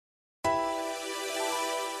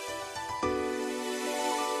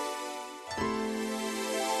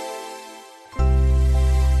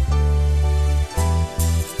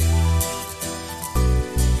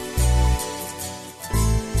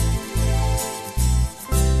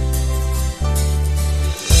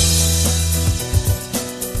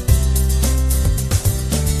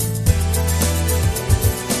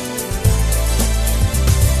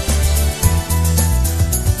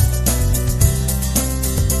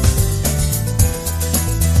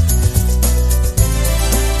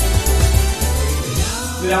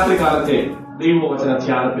രാത്രികാലത്തെ ദൈവവചന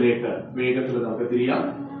ധ്യാനത്തിലേക്ക് വേഗത്തിൽ നമുക്ക് തിരിയാം.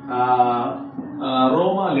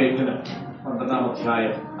 റോമാലേഖനം 12-ാം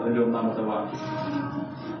അധ്യായം അതിന്റെ 1-ാമത്തെ വാക്യം.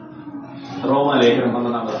 റോമാലേഖനം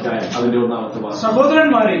 12-ാം അധ്യായം അതിന്റെ 1-ാമത്തെ വാക്യം.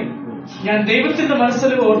 സഹോദരന്മാരെ, ഞാൻ ദൈവത്തിന്റെ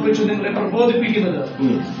മനസ്സലിവ് ഓർപ്പിച്ചു നിങ്ങളെ പ്രബോധിപ്പിക്കുന്നത്,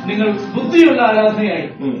 നിങ്ങൾ ബുദ്ധിയുള്ള ആരാധനയായി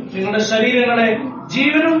നിങ്ങളുടെ ശരീരങ്ങളെ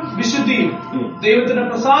ജീവനും വിശുദ്ധിയും ദൈവത്തിന്റെ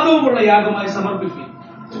പ്രസാദവുമുള്ള യാഗമായി സമർപ്പിക്കും.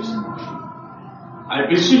 I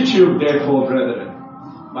beseech you, therefore, brethren,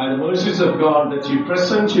 by the mercies of God, that you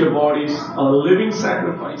present your bodies a living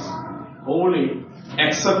sacrifice, holy,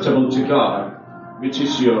 acceptable to God, which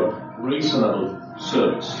is your reasonable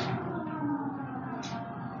service.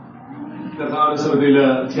 കർത്താവിൽ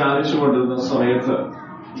ധ്യാനിച്ചുകൊണ്ടിരുന്ന സമയത്ത്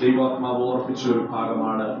ദൈവാത്മാവ് ഓർപ്പിച്ച ഒരു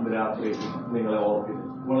ഭാഗമാണ് ഇന്ന് രാത്രി നിങ്ങളെ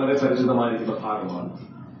ഓർപ്പിക്കുന്നത്. വളരെ പരിചിതമായിരിക്കുന്ന ഭാഗമാണ്.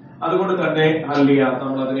 അതുകൊണ്ട് തന്നെ ഹല്ലേലൂയ,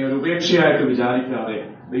 നമ്മൾ അതിനെ ഒരു ഉപേക്ഷയായിട്ട് വിചാരിക്കാതെ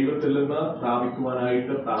ദൈവത്തിൽ നിന്ന്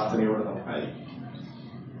പ്രാപിക്കുവാനായിട്ട് പ്രാർത്ഥനയോടെ നമുക്കായിരിക്കും.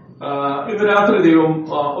 ഇന്ന് രാത്രി ദൈവം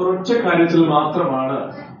ഒരൊറ്റ കാര്യത്തിൽ മാത്രമാണ്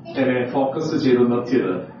എന്നെ ഫോക്കസ് ചെയ്ത്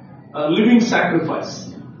നിർത്തിയത്. ലിവിംഗ് സാക്രിഫൈസ്,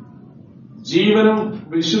 ജീവനും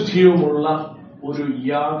വിശുദ്ധിയുമുള്ള ഒരു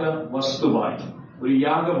യാഗ വസ്തുവായി, ഒരു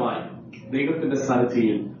യാഗമായി ദൈവത്തിന്റെ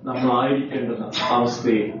സന്നിധിയിൽ നമ്മൾ ആയിരിക്കേണ്ടുന്ന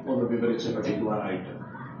അവസ്ഥയെ ഒന്ന് വിവരിച്ച് പഠിക്കുവാനായിട്ട്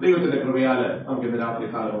ദൈവത്തിന്റെ കൃപയാല് നമുക്ക് ഇന്ന് രാത്രി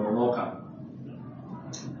കാലം ഒന്ന് നോക്കാം.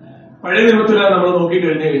 പഴയ നിയമത്തില് നമ്മൾ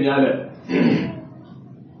നോക്കിക്കഴിഞ്ഞു കഴിഞ്ഞാല്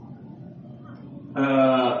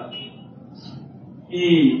ഈ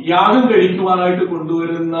യാഗം കഴിക്കുവാനായിട്ട്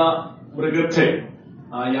കൊണ്ടുവരുന്ന മൃഗത്തെ,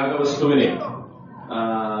 ആ യാഗവസ്തുവിനെ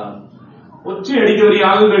ഒറ്റയടിക്ക് ഒരു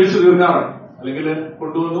യാഗം കഴിച്ചു തീർക്കാറ്. അല്ലെങ്കിൽ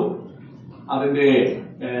കൊണ്ടുവന്നു, അതിന്റെ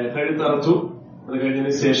കഴുത്തറുത്തു, അത്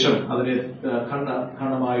കഴിഞ്ഞതിന് ശേഷം അതിനെ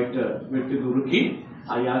ഖണ്ഡമായിട്ട് വെട്ടി നുറുക്കി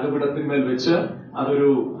ആ യാഗപീഠത്തിന്മേൽ വെച്ച്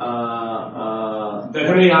അതൊരു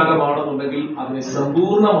ദഹനയാഗമാണെന്നുണ്ടെങ്കിൽ അതിനെ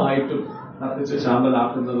സമ്പൂർണമായിട്ടും കത്തിച്ച്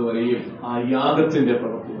ശാന്തലാക്കുന്നത് വരെയും ആ യാഗത്തിന്റെ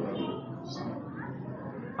പ്രവൃത്തി നടന്നു.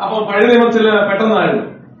 അപ്പൊ പഴയ നിയമത്തില് പെട്ടെന്നായിരുന്നു,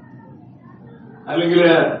 അല്ലെങ്കിൽ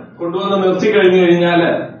കൊണ്ടുവന്ന് നിർത്തിക്കഴിഞ്ഞു കഴിഞ്ഞാല്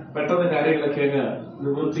പെട്ടെന്ന് കാര്യങ്ങളൊക്കെ അങ്ങ്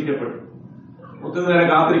നിവർത്തിക്കപ്പെടും. ഒത്തിരി നേരം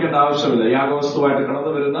കാത്തിരിക്കേണ്ട ആവശ്യമില്ല. യാഗവസ്തുവായിട്ട്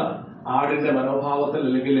കടന്നു വരുന്ന ആടിന്റെ മനോഭാവത്തിൽ,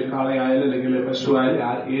 അല്ലെങ്കിൽ കാളയായാലും അല്ലെങ്കിൽ പശുവായാലും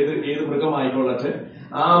ഏത് മൃഗമായിക്കൊള്ളട്ടെ,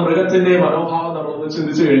 ആ മൃഗത്തിന്റെ മനോഭാവം നമ്മളൊന്ന്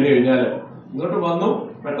ചിന്തിച്ചു കഴിഞ്ഞു കഴിഞ്ഞാൽ ഇങ്ങോട്ട് വന്നു,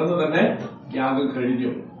 പെട്ടെന്ന് തന്നെ യാഗം കഴിഞ്ഞു,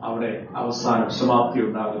 അവിടെ അവസാനം സമാപ്തി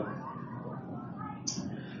ഉണ്ടാകും.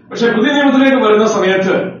 പക്ഷെ പുതിയ നിയമത്തിലേക്ക് വരുന്ന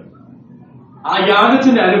സമയത്ത് ആ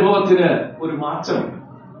യാഗത്തിന്റെ അനുഭവത്തിന് ഒരു മാറ്റമുണ്ട്.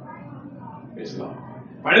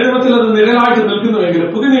 പഴയ നിയമത്തിൽ അത് നിഴലായിട്ട് നിൽക്കുന്നുവെങ്കിൽ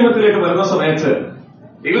പുതിയ നിയമത്തിലേക്ക് വരുന്ന സമയത്ത്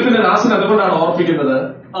ദൈവത്തിന്റെ ദാസൻ അതുകൊണ്ടാണ് ഓർപ്പിക്കുന്നത്,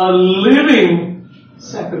 a living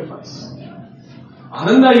sacrifice.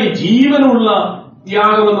 അതെന്താ ഈ ജീവനുള്ള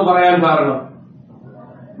യാഗമെന്ന് പറയാൻ കാരണം?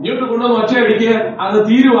 ഇങ്ങോട്ട് കൊണ്ടുവന്ന് ഒറ്റയടിക്ക് അത്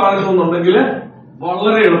തീരുവാണെന്നുണ്ടെങ്കിൽ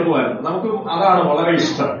വളരെ എളുപ്പമായിരുന്നു. നമുക്ക് അതാണ് വളരെ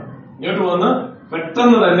ഇഷ്ടം. ഇങ്ങോട്ട് വന്ന്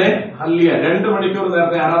പെട്ടെന്ന് തന്നെ ഹല്ലേലൂയ 2 മണിക്കൂർ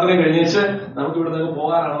നേരത്തെ ആരാധന കഴിഞ്ഞേച്ച് നമുക്ക് ഇവിടെ നിന്ന്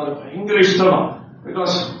പോകാനാണെന്ന് ഭയങ്കര ഇഷ്ടമാണ്.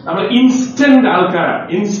 ബിക്കോസ് നമ്മൾ ഇൻസ്റ്റന്റ് ആൾക്കാരാണ്,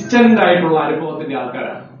 ഇൻസ്റ്റന്റ് ആയിട്ടുള്ള അനുഭവത്തിന്റെ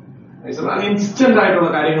ആൾക്കാരാണ്. ഇൻസ്റ്റന്റ് ആയിട്ടുള്ള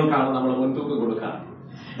കാര്യങ്ങൾക്കാണ് നമ്മൾ മുൻതൂക്കം കൊടുക്കുക.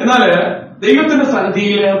 എന്നാൽ ദൈവത്തിന്റെ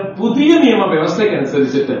സന്നിധിയില് പുതിയ നിയമ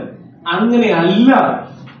വ്യവസ്ഥയ്ക്കനുസരിച്ചിട്ട് അങ്ങനെയല്ല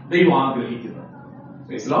ദൈവം ആഗ്രഹിക്കുന്നത്.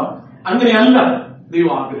 അങ്ങനെയല്ല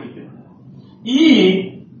ദൈവം ആഗ്രഹിക്കുന്നത്. ഈ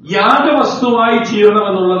യാഗവസ്തുവായി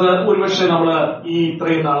തീരണമെന്നുള്ളത് ഒരുപക്ഷെ നമ്മള് ഈ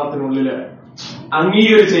ഇത്രയും നാളത്തിനുള്ളില്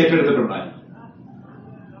അംഗീകരിച്ച് ഏറ്റെടുത്തിട്ടുണ്ടായി.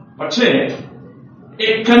 പക്ഷേ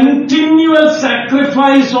a continual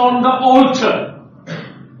sacrifice on the altar,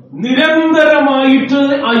 നിരന്തരമായിട്ട്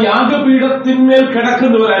ആ യാഗപീഠത്തിന്മേൽ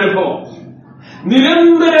കിടക്കുന്ന ഒരു അനുഭവം,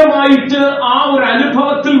 നിരന്തരമായിട്ട് ആ ഒരു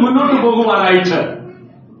അനുഭവത്തിൽ മുന്നോട്ട് പോകുവാനായിട്ട്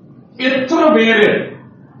എത്ര പേര്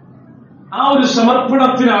ആ ഒരു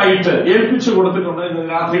സമർപ്പണത്തിനായിട്ട് ഏൽപ്പിച്ചു കൊടുത്തിട്ടുണ്ട് ഇന്ന്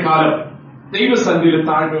രാത്രികാലം ദൈവസന്നിധിയിൽ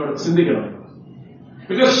താഴ്മയോടെ ചിന്തിക്കണം.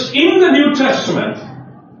 Because in the new testament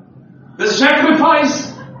the sacrifice,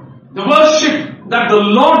 the worship that the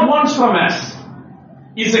Lord wants from us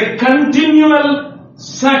is a continual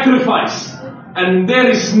sacrifice, and there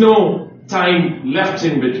is no time left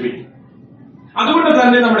in between. അതുകൊണ്ട്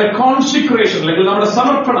തന്നെ നമ്മുടെ കോൺസിക്രേഷൻ, അല്ലെങ്കിൽ നമ്മുടെ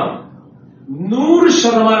സമർപ്പണം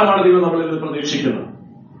 100% ദൈവം നമ്മളിൽ നിന്ന് പ്രതീക്ഷിക്കുന്നത്.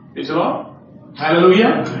 ഹല്ലേലൂയ,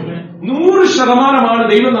 100%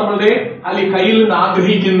 ദൈവം നമ്മളുടെ അല്ലെങ്കിൽ കയ്യിൽ നിന്ന്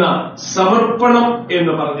ആഗ്രഹിക്കുന്ന സമർപ്പണം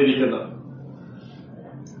എന്ന് പറഞ്ഞിരിക്കുന്നത്.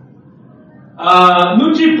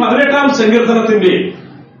 118-ാം സങ്കീർത്തനത്തിന്റെ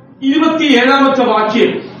 27-ാമത്തെ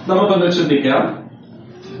വാക്യം നമുക്കൊന്ന് ചിന്തിക്കാം.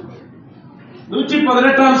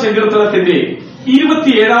 118-ാം സങ്കീർത്തനത്തിന്റെ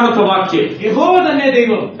 27-ാമത്തെ വാക്യം. യഹോവ തന്നെ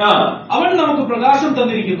ദൈവം, അവൻ നമുക്ക് പ്രകാശം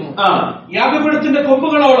തന്നിരിക്കുന്നു. യാഗപീഠത്തിന്റെ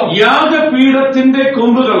കൊമ്പുകളോളം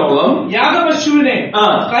യാഗപശുവിനെ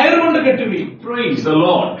കയറുകൊണ്ട് കെട്ടുവീൻ. Price the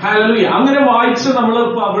Lord, hallelujah. അങ്ങനെ വായിച്ച് നമ്മൾ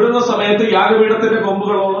വിടുന്ന സമയത്ത് യാഗപീഠത്തിന്റെ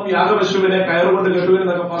കൊമ്പുകളോളം യാഗപശുവിനെ കയറുകൊണ്ട് കെട്ടുവീൻ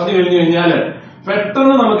എന്നൊക്കെ പറഞ്ഞു കഴിഞ്ഞു കഴിഞ്ഞാൽ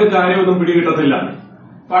പെട്ടെന്ന് നമുക്ക് കാര്യമൊന്നും പിടികിട്ടത്തില്ല.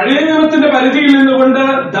 പഴയ നിയമത്തിന്റെ പരിധിയിൽ നിന്നുകൊണ്ട്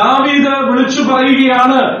ദാവീദ് വിളിച്ചു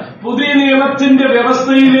പറയുകയാണ്, പുതിയ നിയമത്തിന്റെ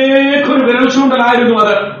വ്യവസ്ഥയിലേക്കൊരു വിരൽ ചൂണ്ടലായിരുന്നു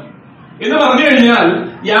അത് എന്ന് പറഞ്ഞു കഴിഞ്ഞാൽ,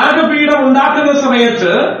 യാഗപീഠം ഉണ്ടാക്കുന്ന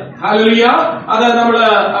സമയത്ത് ഹല്ലേലൂയ, അത് നമ്മള്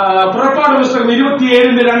പുറപ്പാട് പുസ്തകം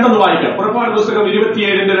 27:2 വായിക്കാം. പുറപ്പാട് പുസ്തകം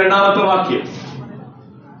 27:2 വാക്യം.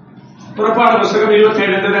 പുറപ്പാട് പുസ്തകം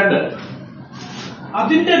 27:2.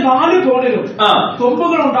 അതിന്റെ 4 കോണിലും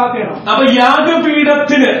കൊമ്പുകൾ ഉണ്ടാക്കണം. അപ്പൊ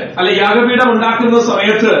യാഗപീഠത്തിന് യാഗപീഠം ഉണ്ടാക്കുന്ന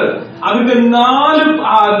സമയത്ത് അതിന്റെ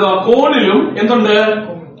 4 കോണിലും എന്തുണ്ട്?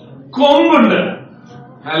 കൊമ്പുണ്ട്.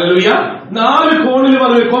 ഹല്ലേലൂയ. 4 കോണിലും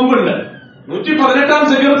അതിന് കൊമ്പുണ്ട്. 118-ാം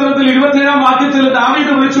സങ്കീർത്തനത്തിൽ 27-ാം വാക്യത്തിൽ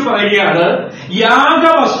ദാവീദ് വിളിച്ചു പറയുകയാണ്,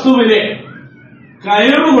 യാഗവസ്തുവിനെ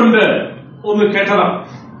കയറുകൊണ്ട് ഒന്ന് കെട്ടണം.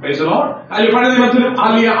 പഴയ നിയമത്തിലും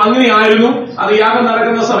അങ്ങനെയായിരുന്നു. അത് യാഗം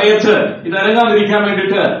നടക്കുന്ന സമയത്ത് ഇത് അനങ്ങാതിരിക്കാൻ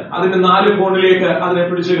വേണ്ടിയിട്ട് അതിന്റെ 4 കോണിലേക്ക് അതിനെ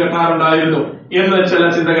പിടിച്ചു കെട്ടാറുണ്ടായിരുന്നു എന്ന് ചില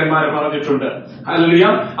ചിന്തകന്മാർ പറഞ്ഞിട്ടുണ്ട്. ഹല്ലേലൂയ.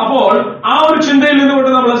 അപ്പോൾ ആ ഒരു ചിന്തയിൽ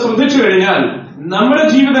നിന്നുകൊണ്ട് നമ്മൾ ശ്രദ്ധിച്ചു കഴിഞ്ഞാൽ നമ്മുടെ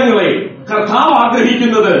ജീവിതങ്ങളെ കർത്താവ്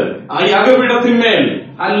ആഗ്രഹിക്കുന്നത് ആ യാഗപീഠത്തിന്മേൽ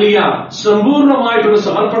ഹല്ലേലൂയ സമ്പൂർണമായിട്ടൊരു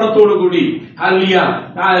സമർപ്പണത്തോടുകൂടി, ഹല്ലേലൂയ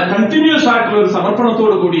കണ്ടിന്യൂസ് ആയിട്ടുള്ള ഒരു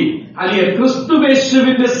സമർപ്പണത്തോടുകൂടി, ഹല്ലേലൂയ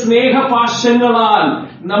ക്രിസ്തുയേശുവിന്റെ സ്നേഹപാശങ്ങളാൽ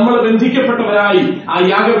നമ്മൾ ബന്ധിക്കപ്പെട്ടവരായി ആ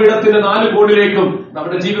യാഗപീഠത്തിന്റെ 4 കോണിലേക്കും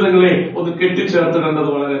നമ്മുടെ ജീവിതങ്ങളെ ഒന്ന്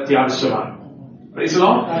കെട്ടിച്ചേർത്തിടേണ്ടത് വളരെ അത്യാവശ്യമാണ്.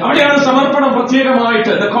 അവിടെയാണ് സമർപ്പണം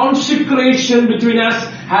പ്രത്യേകമായിട്ട് the consecration between us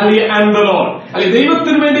and the Lord.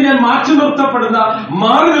 ദൈവത്തിന് വേണ്ടി ഞാൻ മാറ്റി നിർത്തപ്പെടുന്ന,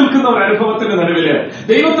 മാറി നിൽക്കുന്ന ഒരു അനുഭവത്തിന്റെ നടുവില്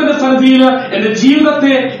ദൈവത്തിന്റെ സന്നിധിയിൽ എന്റെ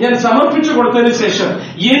ജീവിതത്തെ ഞാൻ സമർപ്പിച്ചു കൊടുത്തതിന് ശേഷം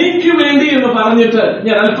എനിക്ക് വേണ്ടി എന്ന് പറഞ്ഞിട്ട്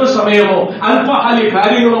ഞാൻ അല്പസമയമോ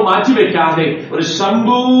കാര്യങ്ങളോ മാറ്റിവെക്കാതെ ഒരു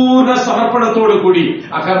സമ്പൂർണ്ണ സമർപ്പണത്തോടു കൂടി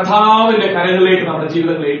ആ കർത്താവിന്റെ കരങ്ങളിലേക്ക് നമ്മുടെ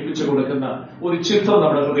ജീവിതങ്ങളെ ഏൽപ്പിച്ചു കൊടുക്കുന്ന ഒരു ചിത്രം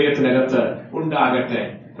നമ്മുടെ ഹൃദയത്തിനകത്ത് ഉണ്ടാകട്ടെ.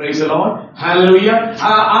 Praise the Lord, hallelujah.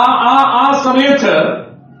 ആ സമയത്ത്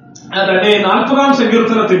തന്നെ 40-ാം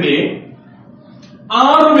സങ്കീർത്തനത്തിന്റെ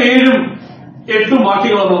 6ഉം 7ഉം 8ഉം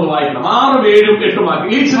വാക്യങ്ങൾ നമ്മളൊന്ന് വായിക്കണം. 6ഉം 7ഉം 8ഉം വാക്യം.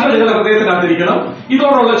 ഈ ചിന്ത നിങ്ങളുടെ ഹൃദയത്തിനകത്തിരിക്കണം.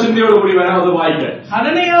 ഇതോടുള്ള ചിന്തയോടുകൂടി വേണം അത് വായിക്കാൻ.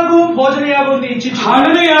 ഹനനയാകവും ഭോജനയാകവും നീ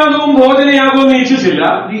ഇച്ഛിച്ചില്ല.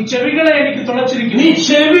 നീ ചെവികളെ എനിക്ക്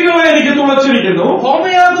തുളച്ചിരിക്കുന്നു.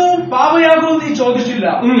 ഹോമയാകവും പാപയാകവും നീ ചോദിച്ചില്ല.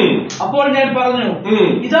 അപ്പോൾ ഞാൻ പറഞ്ഞു,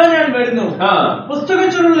 ഇതാ ഞാൻ വരുന്നു.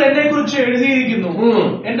 പുസ്തകച്ചുരുളിൽ എന്നെ കുറിച്ച് എഴുതിയിരിക്കുന്നു.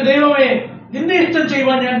 എന്റെ ദൈവമേ, നിന്റെ ഇഷ്ടം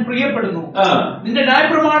ചെയ്യുവാൻ ഞാൻ പ്രിയപ്പെടുന്നു. നിന്റെ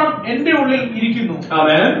ന്യായപ്രമാണം എന്റെ ഉള്ളിൽ ഇരിക്കുന്നു.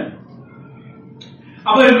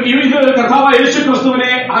 അപ്പൊ ഇത് കർത്താവായ യേശു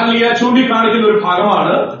ക്രിസ്തുവിനെ ഹല്ലേലൂയ ചൂണ്ടിക്കാണിക്കുന്ന ഒരു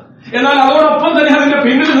ഭാഗമാണ്. എന്നാൽ അതോടൊപ്പം തന്നെ അതിന്റെ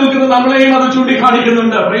പിന്നിൽ നിൽക്കുന്ന നമ്മളെയും അത്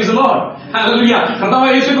ചൂണ്ടിക്കാണിക്കുന്നുണ്ട്. Praise the Lord, hallelujah. കർത്താവായ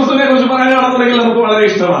യേശു ക്രിസ്തുവിനെ കുറിച്ച് പറയാനാണെന്നുണ്ടെങ്കിൽ നമുക്ക് വളരെ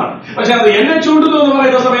ഇഷ്ടമാണ്. പക്ഷെ അത് എന്നെ ചൂണ്ടുന്നു എന്ന്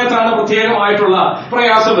പറയുന്ന സമയത്താണ് പ്രത്യേകമായിട്ടുള്ള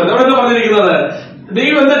പ്രയാസം. അവിടെ എന്താ പറഞ്ഞിരിക്കുന്നത്?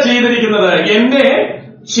 ദൈവം എന്താ ചെയ്തിരിക്കുന്നത്? എന്റെ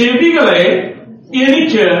ചെവികളെ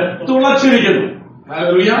എനിക്ക് തുളച്ചിരിക്കുന്നു.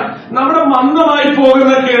 ഹല്ലേലൂയ. നമ്മുടെ മന്ദമായി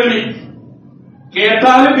പോകുന്ന കേൾവി,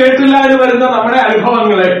 കേട്ടാലും കേട്ടില്ല എന്ന് വരുന്ന നമ്മുടെ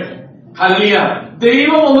അനുഭവങ്ങളെ ഹല്ലേലൂയ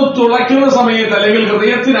ദൈവം ഒന്ന് തുളയ്ക്കുന്ന സമയത്ത്, അല്ലെങ്കിൽ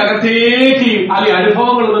ഹൃദയത്തിനകത്തേക്ക്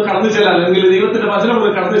അനുഭവങ്ങളൊന്ന് കടന്നു ചെല്ലാൻ, അല്ലെങ്കിൽ ദൈവത്തിന്റെ വചനം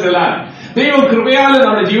ഒന്ന് കടന്നു ചെല്ലാൻ ദൈവം കൃപയാൽ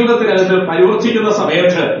നമ്മുടെ ജീവിതത്തിനകത്ത് പരിവർത്തിക്കുന്ന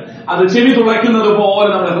സമയത്ത് അത് ചെവി തുളയ്ക്കുന്നത് പോലെ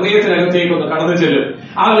നമ്മുടെ ഹൃദയത്തിനകത്തേക്ക് ഒന്ന് കടന്നു ചെല്ലും.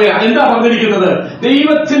 ആകെ എന്താ പറഞ്ഞിരിക്കുന്നത്?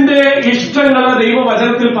 ദൈവത്തിന്റെ ഇഷ്ടങ്ങള്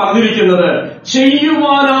ദൈവവചനത്തിൽ പറഞ്ഞിരിക്കുന്നത്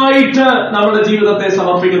ചെയ്യുവാനായിട്ട് നമ്മുടെ ജീവിതത്തെ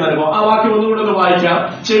സമർപ്പിക്കുന്ന അനുഭവം. ആ വാക്യം ഒന്നുകൂടെ ഒന്ന് വായിക്കാം.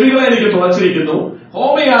 ചെവികളെ എനിക്ക് തുളച്ചിരിക്കുന്നു,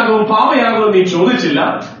 ഹോമയാകവും പാപയാകവും നീ ചോദിച്ചില്ല.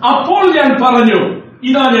 അപ്പോൾ ഞാൻ പറഞ്ഞു,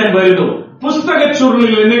 ഇതാ ഞാൻ വരുന്നു.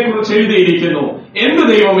 പുസ്തകച്ചുരുളിൽ എന്നെ കുറിച്ച് എഴുതിയിരിക്കുന്നു. എന്റെ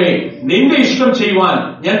ദൈവമേ, നിന്റെ ഇഷ്ടം ചെയ്യുവാൻ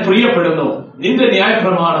ഞാൻ പ്രിയപ്പെടുന്നു. നിന്റെ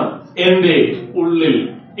ന്യായപ്രമാണം എന്റെ ഉള്ളിൽ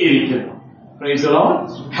ഇരിക്കുന്നു. Price the Lord,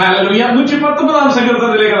 hallelujah. 119-ാം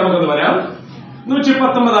സങ്കീർത്തനത്തിലേക്ക് നമുക്കൊന്ന് വരാം.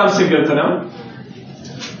 119-ാം സങ്കീർത്തനം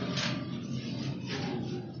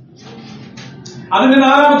അതിന്റെ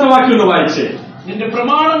 4-ാമത്തെ വാക്യം ഒന്ന് വായിച്ചേ. നിന്റെ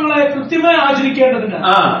പ്രമാണങ്ങളെ കൃത്യമായി ആചരിക്കേണ്ടതിന്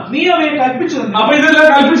നീ അവയെ കൽപ്പിച്ചു തന്നു. അപ്പൊ ഇതെല്ലാം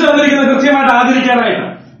കൽപ്പിച്ചു തന്നിരിക്കുന്നത് കൃത്യമായിട്ട് ആചരിക്കാനായിട്ട്.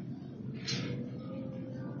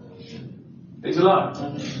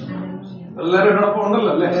 എല്ലാവരും എന്നോടൊപ്പം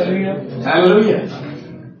ഉണ്ടല്ലോ അല്ലേ? ഹല്ലേലൂയ.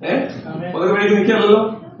 പകുതി വഴിക്ക് നിൽക്കാനല്ലോ,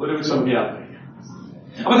 ഒരുമിച്ച് നമുക്ക് യാത്ര ചെയ്യാം.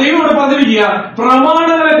 അപ്പൊ ദൈവം ഇവിടെ പറഞ്ഞിരിക്കുക,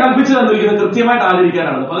 പ്രമാണങ്ങളെ കൽപ്പിച്ചു തന്നിരിക്കുന്നത് കൃത്യമായിട്ട്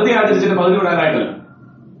ആചരിക്കാനാണ്. പകുതി ആചരിച്ചിട്ട് പകുതി വിടാനായിട്ടല്ല,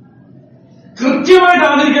 കൃത്യമായിട്ട്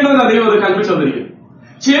ആചരിക്കേണ്ടതിനാണ് ദൈവം അത് കൽപ്പിച്ചു തന്നിരിക്കുന്നത്.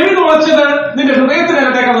 ചെവി തുളച്ചത് നിന്റെ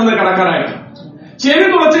ഹൃദയത്തിനകത്തേക്ക് അതൊന്ന് കിടക്കാനായിട്ട്. ചെവി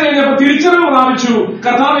തുളച്ചു കഴിഞ്ഞപ്പോ തിരിച്ചറിവ് പ്രാപിച്ചു,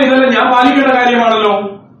 കർത്താവ് ഇതെല്ലാം ഞാൻ പാലിക്കേണ്ട കാര്യമാണല്ലോ.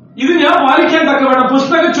 ഇത് ഞാൻ പാലിക്കാൻ തക്കവേണം.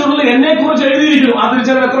 പുസ്തക ചുരുളിൽ എന്നെ കുറിച്ച് എഴുതിയിരിക്കുന്നു. അതിൽ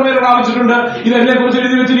ചിലർ എത്ര പേര് പ്രാപിച്ചിട്ടുണ്ട് ഇത് എന്നെ കുറിച്ച്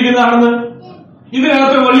എഴുതി വെച്ചിരിക്കുന്നതാണെന്ന്?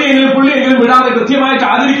 ഇതിനകത്ത് വെള്ളിയെങ്കിലും പുള്ളിയെങ്കിലും വിടാതെ കൃത്യമായിട്ട്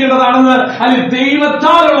ആചരിക്കേണ്ടതാണെന്ന് അല്ലെങ്കിൽ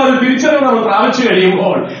ദൈവത്താലുള്ള ഒരു തിരിച്ചറിവ് നമ്മൾ പ്രാപിച്ചു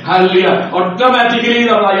കഴിയുമ്പോൾ ഓട്ടോമാറ്റിക്കലി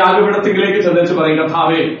നമ്മൾ ആ യാഗപീഠത്തിലേക്ക് ചെന്നിച്ച് പറയും,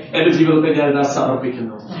 കർത്താവേ, എന്റെ ജീവിതത്തെ ഞാനിതാ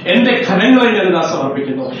സമർപ്പിക്കുന്നു, എന്റെ ഘനങ്ങളെ ഞാനിതാ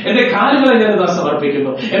സമർപ്പിക്കുന്നു, എന്റെ കാലുകളെ ഞാനിതാ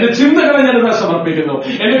സമർപ്പിക്കുന്നു, എന്റെ ചിന്തകളെ ഞാനിതാ സമർപ്പിക്കുന്നു,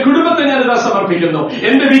 എന്റെ കുടുംബത്തെ ഞാനിതാ സമർപ്പിക്കുന്നു,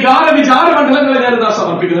 എന്റെ വിചാരമണ്ഡലങ്ങളെ ഞാനിതാ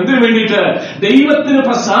സമർപ്പിക്കുന്നു. ഇതിനു വേണ്ടിയിട്ട് ദൈവത്തിന്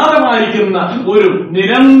പ്രസാദമായിരിക്കുന്ന ഒരു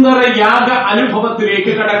നിരന്തര യാഗ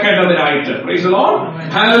അനുഭവത്തിലേക്ക് കടക്കേണ്ടതിനായിട്ട്. Praise the Lord.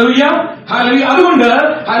 Hallelujah, hallelujah. അതുകൊണ്ട്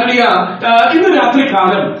ഹല്ലേലൂയ, ഇന്ന്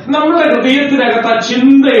രാത്രികാലം നമ്മുടെ ഹൃദയത്തിനകത്ത് ആ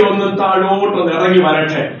ചിന്തയൊന്ന് താഴോട്ട് ഇറങ്ങി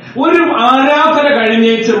വരട്ടെ. ഒരു ആരാധന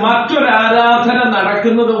കഴിഞ്ഞേച്ച് മറ്റൊരു ആരാധന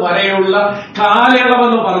നടക്കുന്നത് വരെയുള്ള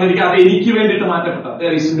കാലയളവെന്ന് പറഞ്ഞിരിക്കുക, അത് എനിക്ക് വേണ്ടിയിട്ട് മാറ്റപ്പെട്ട.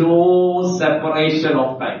 there is no separation of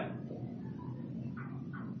time.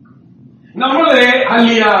 നമ്മളെ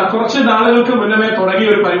അല്ലിയ കുറച്ച് നാളുകൾക്ക് മുന്നമേ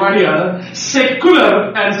തുടങ്ങിയ ഒരു പരിപാടിയാണ് സെക്കുലർ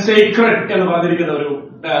ആൻഡ് സേക്രഡ് എന്ന് പറഞ്ഞിരിക്കുന്ന ഒരു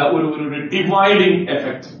ഡിവൈഡിങ്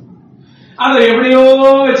എഫക്ട്. അത് എവിടെയോ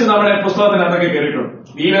വെച്ച് നമ്മുടെ പുസ്തകത്തിനകത്തൊക്കെ കയറിയിട്ടുണ്ട്.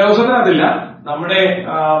 ഈ വ്യവസ്ഥത്തിനകത്തില്ല, നമ്മുടെ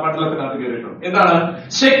മണ്ഡലത്തിനകത്ത് കയറിയിട്ടുണ്ട്. എന്താണ്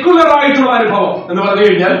സെക്കുലർ ആയിട്ടുള്ള അനുഭവം എന്ന് പറഞ്ഞു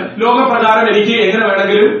കഴിഞ്ഞാൽ, ലോകപ്രകാരം എനിക്ക് എങ്ങനെ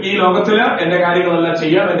വേണമെങ്കിലും ഈ ലോകത്തില് എന്റെ കാര്യങ്ങളെല്ലാം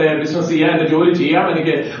ചെയ്യാം, എന്റെ ബിസിനസ് ചെയ്യാം, എന്റെ ജോലി ചെയ്യാം,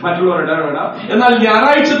 എനിക്ക് മറ്റുള്ളവർ ഇടപെടാം. എന്നാൽ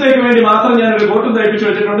ഞായറാഴ്ചത്തേക്ക് വേണ്ടി മാത്രം ഞാനൊരു കോട്ടും തയ്പ്പിച്ചു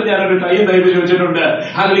വെച്ചിട്ടുണ്ട്, ഞാനൊരു ടൈയും തയ്പ്പിച്ചു വെച്ചിട്ടുണ്ട്.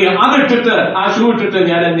 അല്ലെങ്കിൽ അതിട്ടിട്ട് ആ ഷൂ ഇട്ടിട്ട്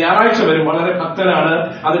ഞാൻ ഞായറാഴ്ച വരും, വളരെ ഭക്തനാണ്.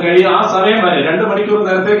 അത് കഴിയും ആ സമയം വരെ 2 മണിക്കൂർ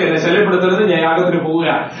നേരത്തേക്ക് എന്നെ ശല്യപ്പെടുത്തരുത്, ഞാൻ യാഗത്തിന് പോവുക.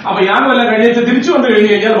 അപ്പൊ യാഗമെല്ലാം കഴിഞ്ഞിട്ട് തിരിച്ചു വന്നു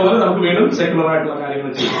കഴിഞ്ഞ് കഴിഞ്ഞാൽ മുതൽ നമുക്ക് വീണ്ടും സെക്കുലർ ആയിട്ടുള്ള കാര്യങ്ങൾ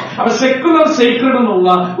ചെയ്യാം. അപ്പൊ സെക്കുലർ സേക്രഡ് എന്നുള്ള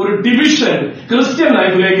ഒരു ഡിവിഷൻ ക്രിസ്ത്യൻ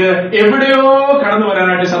ലൈഫിലേക്ക് എവിടെയോ കടന്നു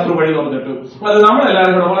വരാനായിട്ട് ശത്രു വഴി തുറന്നിട്ടു. അത്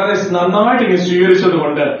നമ്മളെല്ലാവരും കൂടെ വളരെ നന്നായിട്ട് ഇങ്ങനെ സ്വീകരിച്ചത്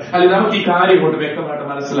കൊണ്ട് അല്ലെങ്കിൽ നമുക്ക് ഈ കാര്യം കൊണ്ട് വ്യക്തമായിട്ട്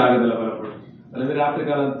മനസ്സിലാകുന്നില്ല പലപ്പോഴും. അല്ലെങ്കിൽ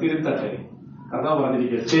രാത്രികാലം തിരുത്തട്ടെ. കർത്താവ്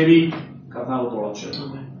പറഞ്ഞിരിക്കുക, ചെവി കർത്താവ് തുളച്ചു.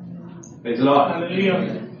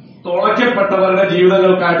 തുളയ്ക്കപ്പെട്ടവരുടെ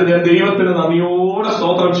ജീവിതങ്ങൾക്കായിട്ട് ഞാൻ ദൈവത്തിന് നന്ദിയോടെ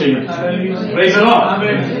സ്തോത്രം ചെയ്യും.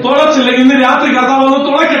 തുളച്ചില്ലെങ്കിൽ ഇന്ന് രാത്രി കർത്താവ് ഒന്ന്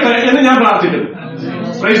തുളയ്ക്കട്ടെ എന്ന് ഞാൻ പ്രാർത്ഥിക്കുന്നു.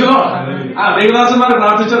 ദൈവദാസന്മാർ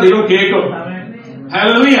പ്രാർത്ഥിച്ച ദൈവം കേൾക്കും.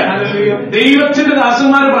 ഹല്ലേലൂയ. ദൈവത്തിന്റെ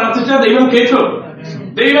ദാസന്മാർ പ്രാർത്ഥിച്ച ദൈവം കേൾക്കും.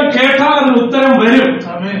 ദൈവം കേട്ടാൽ അതിന് ഉത്തരം വരും.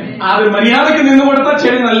 അത് മര്യാദയ്ക്ക് നിന്ന് കൊടുത്താൽ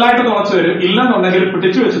ചെടി നല്ലതായിട്ട് തുളച്ചു വരും. ഇല്ലെന്നുണ്ടെങ്കിൽ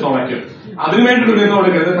പിടിച്ചു വെച്ച് തുളയ്ക്കും. അതിനുവേണ്ടി നിന്ന്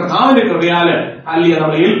കൊടുക്കരുത്. കർത്താവിന്റെ കൃപയാല് അല്ലിയ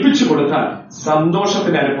നമ്മൾ ഏൽപ്പിച്ചു കൊടുത്താൽ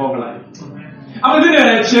സന്തോഷത്തിന്റെ അനുഭവങ്ങളായി. അപ്പൊ ഇതിന്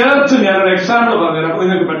ചേർത്ത് ഞാനൊരു എക്സാമ്പിൾ പറഞ്ഞുതരാം. അപ്പൊ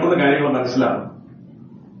നിങ്ങൾക്ക് പെട്ടെന്ന് കാര്യങ്ങൾ മനസ്സിലാവും.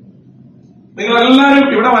 നിങ്ങളെല്ലാവരും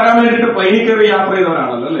ഇവിടെ വരാൻ വേണ്ടിയിട്ട് പ്ലെയിനിൽ കയറി യാത്ര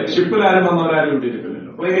ചെയ്തവരാണല്ലോ അല്ലെ? ഷിപ്പിൽ ആരും വന്നവരാരും ഇവിടെ ഇരിക്കുന്നില്ല.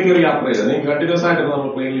 പ്ലെയിനിൽ കയറി യാത്ര ചെയ്തത് നിങ്ങൾ കണ്ടിന്യൂസ് ആയിട്ട് നമ്മൾ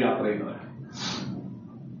പ്ലെയിനിൽ യാത്ര ചെയ്യുന്നവരാണ്.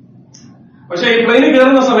 പക്ഷെ ഈ പ്ലെയിനിൽ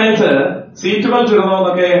കയറുന്ന സമയത്ത് സീറ്റ് ബെൽറ്റ് ഇടണോ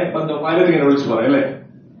എന്നൊക്കെ പൈലറ്റ് ഇങ്ങനെ വിളിച്ചു പറയും അല്ലെ?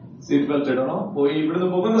 സീറ്റ് ബെൽറ്റ് ഇടണോ? പോയി ഇവിടുന്ന്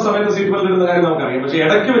പോകുന്ന സമയത്ത് സീറ്റ് ബെൽറ്റ് ഇടുന്ന കാര്യം നമുക്കറിയാം. പക്ഷെ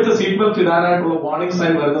ഇടയ്ക്ക് വെച്ച് സീറ്റ് ബെൽറ്റ് ഇടാനായിട്ടുള്ള വാർണിംഗ്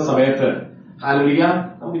സൈൻ വരുന്ന സമയത്ത് ഹല്ലേലൂയ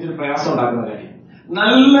നമുക്ക് ഇച്ചിരി പ്രയാസം ഉണ്ടാക്കുന്ന കാര്യം.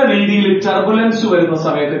 നല്ല രീതിയിൽ ടർബുലൻസ് വരുന്ന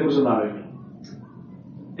സമയത്തെ കുറിച്ച് ആലോചിക്കും.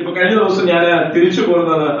 ഇപ്പൊ കഴിഞ്ഞ ദിവസം ഞാൻ തിരിച്ചു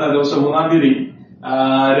പോകുന്ന ദിവസം 3-ാം തീയതി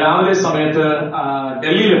രാവിലെ സമയത്ത്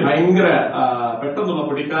ഡൽഹിയിൽ ഭയങ്കര പെട്ടെന്നുള്ള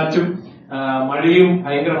പൊടിക്കാറ്റും മഴയും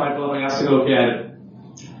ഭയങ്കരമായിട്ടുള്ള പ്രയാസങ്ങളൊക്കെ ആയിരുന്നു.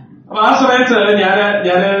 അപ്പൊ ആ സമയത്ത് ഞാൻ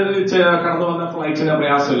കടന്നു വന്ന ഫ്ലൈറ്റിന്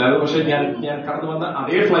പ്രയാസമില്ല. പക്ഷെ ഞാൻ കടന്നു വന്ന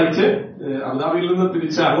അതേ ഫ്ലൈറ്റ് അബുദാബിയിൽ നിന്ന്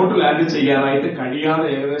തിരിച്ച് അങ്ങോട്ട് ലാൻഡ് ചെയ്യാനായിട്ട് കഴിയാതെ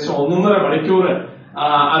ഏകദേശം 1.5 മണിക്കൂർ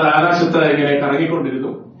അത് ആകാശത്ത് ഇങ്ങനെ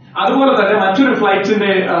കറങ്ങിക്കൊണ്ടിരുന്നു. അതുപോലെ തന്നെ മറ്റൊരു ഫ്ലൈറ്റിന്റെ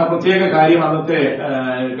പ്രത്യേക കാര്യം, അന്നത്തെ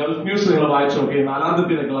ഗൾഫ് ന്യൂസ് നിങ്ങൾ വായിച്ചു നോക്കി, 4-ാം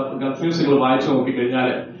തീയതി ഗൾഫ് ന്യൂസ് നിങ്ങൾ വായിച്ചു നോക്കിക്കഴിഞ്ഞാൽ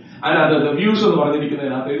അതിനകത്ത് വ്യൂസ് എന്ന്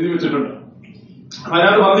പറഞ്ഞിരിക്കുന്നതിനകത്ത് എഴുതി വെച്ചിട്ടുണ്ട്.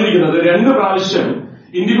 അതിനകത്ത് പറഞ്ഞിരിക്കുന്നത് 2 പ്രാവശ്യം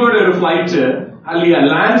ഇൻഡിഗോയുടെ ഒരു ഫ്ലൈറ്റ് അല്ലെങ്കിൽ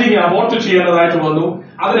ലാൻഡിങ് അബോർട്ട് ചെയ്യേണ്ടതായിട്ട് വന്നു.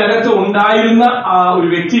 അതിനകത്ത് ഉണ്ടായിരുന്ന ഒരു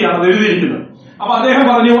വ്യക്തിയാണ് അത് എഴുതിയിരിക്കുന്നത്. അപ്പൊ അദ്ദേഹം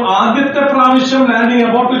പറഞ്ഞു, ആദ്യത്തെ പ്രാവശ്യം ലാൻഡിങ്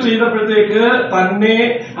അബോർട്ട് ചെയ്തപ്പോഴത്തേക്ക് തന്നെ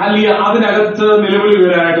അല്ലെങ്കിൽ അതിനകത്ത് നിലവിളി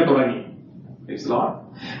വരാനായിട്ട് തുടങ്ങി.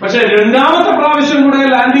 പക്ഷെ 2ാമത്തെ പ്രാവശ്യം കൂടെ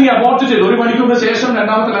ലാൻഡിങ് അബോർട്ട് ചെയ്തു. 1 മണിക്കൂറിന് ശേഷം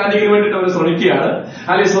 2ാമത്തെ ലാൻഡിങ്ങിന് വേണ്ടിയിട്ട് അവർ ശ്രമിക്കുകയാണ്.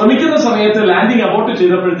 അല്ലെങ്കിൽ ശ്രമിക്കുന്ന സമയത്ത് ലാൻഡിങ് അബോർട്ട്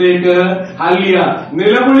ചെയ്തപ്പോഴത്തേക്ക് അല്ലിയ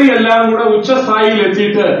നിലവിളി എല്ലാം കൂടെ ഉച്ചസ്ഥായിയിൽ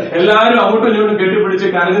എത്തിയിട്ട് എല്ലാവരും അങ്ങോട്ടും ഇങ്ങോട്ടും കെട്ടിപ്പിടിച്ച്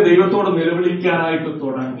കരഞ്ഞ് ദൈവത്തോട് നിലവിളിക്കാനായിട്ട്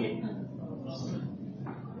തുടങ്ങി.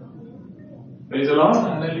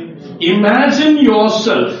 Imagine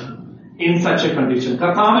യോർസെൽഫ് in such A condition.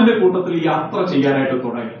 കർത്താവിന്റെ കൂട്ടത്തിൽ യാത്ര ചെയ്യാനായിട്ട്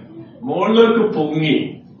തുടങ്ങി. മുകളിലേക്ക് പൊങ്ങി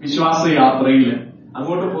വിശ്വാസയാത്രയിൽ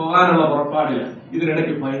അങ്ങോട്ട് പോകാനുള്ള പുറപ്പാടില്ല.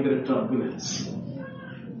 ഇതിനിടയ്ക്ക് ഭയങ്കര ടർബുലൻസ്.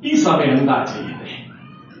 ഈ സമയം എന്താ ചെയ്യുന്നത്?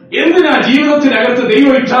 എന്തിനാ ജീവിതത്തിനകത്ത്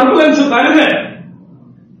ദൈവം ഈ ടർബുലൻസ് തരുന്നത്?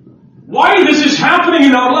 Why this is happening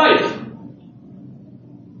in our life?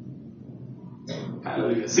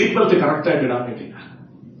 Seat belt correct ആയിട്ട് ഇടാൻ വേണ്ടിയില്ല.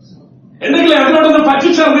 എന്തെങ്കിലും അതിനോടൊന്ന്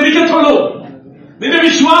പറ്റിച്ചേർന്നിരിക്കത്തുള്ളൂ. നിന്റെ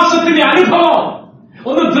വിശ്വാസത്തിന്റെ അനുഭവം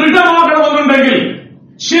ഒന്ന് ദൃഢമാകണമെന്നുണ്ടെങ്കിൽ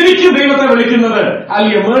ശരിക്കും ദൈവത്തെ വിളിക്കുന്നത്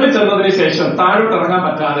അല്ലെങ്കിൽ മേളിൽ ചെന്നതിന് ശേഷം താഴോട്ട് ഇറങ്ങാൻ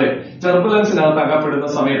പറ്റാതെ ടെർബുലൻസിനകത്ത് അകപ്പെടുന്ന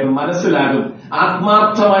സമയത്ത് മനസ്സിലാകും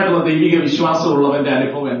ആത്മാർത്ഥമായിട്ടുള്ള ദൈവിക വിശ്വാസമുള്ളവന്റെ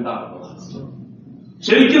അനുഭവം എന്താണെന്ന്.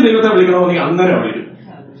 ശരിക്കും ദൈവത്തെ വിളിക്കണമെങ്കിൽ അന്നേരം വിളിക്കും.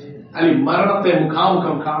 അല്ലെങ്കിൽ മരണത്തെ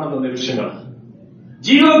മുഖാമുഖം കാണുന്ന നിമിഷങ്ങൾ,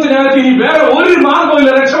 ജീവിതത്തിനകത്ത് ഇനി വേറെ ഒരു മാർഗമില്ല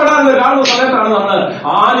രക്ഷപ്പെടാമെന്ന് കാണുന്ന സമയത്താണ് നമ്മൾ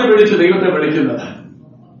ആര് പിടിച്ച് ദൈവത്തെ വിളിക്കുന്നത്.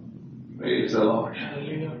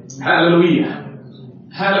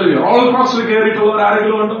 റോളർ കോസ്റ്റർ കയറിയിട്ടുള്ളവർ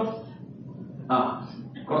ആരെങ്കിലും ഉണ്ടോ?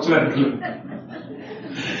 കുറച്ചു പേരെങ്കിലും.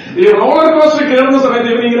 ഈ റോളർ കോസ്റ്റർ കയറുന്ന സമയത്ത്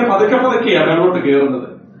ഇവരിങ്ങനെ പതുക്കെ പതുക്കെയാണ് മേലോട്ട് കയറുന്നത്.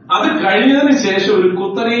 അത് കഴിഞ്ഞതിന് ശേഷം ഒരു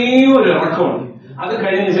കുത്തനെയോ ഒരു ഇറക്കമുണ്ട്. അത്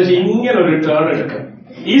കഴിഞ്ഞതിന് ശേഷം ഇങ്ങനെ ഒരു ടേൺ എടുക്കും.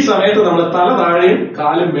 ഈ സമയത്ത് നമ്മൾ തല താഴെയും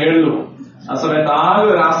കാലും മേളിലും. ആ സമയത്ത് ആകെ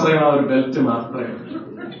ഒരു ആശ്രയം ആ ഒരു ബെൽറ്റ് മാത്രമേ ഉള്ളൂ.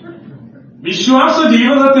 വിശ്വാസ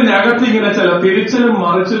ജീവിതത്തിനകത്ത് ഇങ്ങനെ ചില തിരിച്ചിലും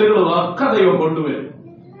മറിച്ചിലുകളും ഒക്കെ ദൈവം കൊണ്ടുവരും.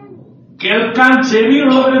 കേൾക്കാൻ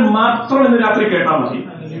ചെവിയുള്ളവര് മാത്രം ഇന്ന് രാത്രി കേട്ടാൽ മതി.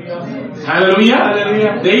 ഹല്ലേലൂയ.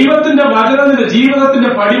 ദൈവത്തിന്റെ വചനം നിന്റെ ജീവിതത്തിന്റെ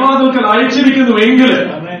പടിവാതിൽക്കൽ അയച്ചിരിക്കുന്നുവെങ്കിൽ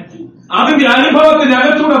അതിന്റെ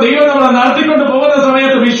അനുഭവത്തിനകത്തൂടെ ദൈവം നമ്മളെ നടത്തിക്കൊണ്ട് പോകുന്ന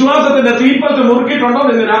സമയത്ത് വിശ്വാസത്തിന്റെ തീപ്പത്ത് മുറുക്കിയിട്ടുണ്ടോ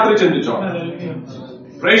എന്ന് രാത്രി ചിന്തിച്ചോ.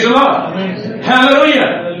 Price the Lord. ഹല്ലേലൂയ.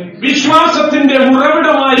 വിശ്വാസത്തിന്റെ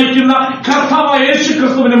ഉറവിടമായിരിക്കുന്ന കർത്താവായ യേശു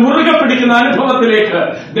ക്രിസ്തുവിനെ മുറുകെ പിടിക്കുന്ന അനുഭവത്തിലേക്ക്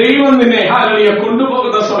ദൈവം നിന്നെ ഹല്ലേലൂയ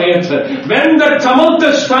കൊണ്ടുപോകുന്ന സമയത്ത് when the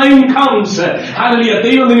tumultuous time comes hallelujah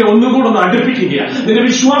ദൈവം നിന്നെ ഒന്നുകൂടെ ഒന്ന് അടുപ്പിക്കുക, നിന്റെ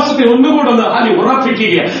വിശ്വാസത്തെ ഒന്നുകൂടെ ഒന്ന്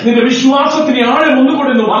ഉറപ്പിക്കുക, നിന്റെ വിശ്വാസത്തിന് ആഴം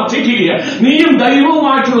ഒന്നുകൂടെ ഒന്ന് വർദ്ധിക്കുക. നീയും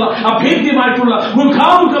ദൈവവുമായിട്ടുള്ള അഭേദ്യമായിട്ടുള്ള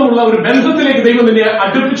മുഖാമുഖമുള്ള ഒരു ബന്ധത്തിലേക്ക് ദൈവം നിന്നെ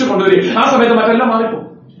അടുപ്പിച്ചു കൊണ്ടുവരും. ആ സമയത്ത് മറ്റെല്ലാം മാറിപ്പോകും.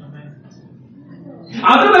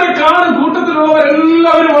 അതുവരെ കാണും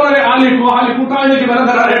കൂട്ടത്തിലുള്ളവരെല്ലാവരും വളരെ കൂട്ടായ്മയ്ക്ക്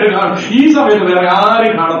ബലധരായിട്ട് കാണും. ഈ സമയത്ത് വേറെ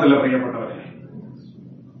ആരും കാണത്തില്ല പ്രിയപ്പെട്ടവരെ.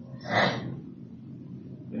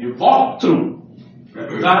 You walk through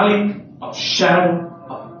the valley of shadow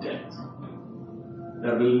of death.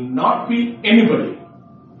 There will not be anybody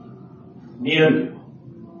near you.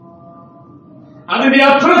 അതിന്റെ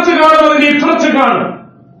അപ്പുറത്ത് കാണും, അതിന്റെ ഇപ്പുറത്ത് കാണും.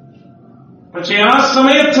 പക്ഷെ ആ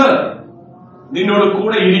സമയത്ത് നിന്നോട്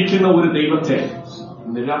കൂടെ ഇരിക്കുന്ന ഒരു ദൈവത്തെ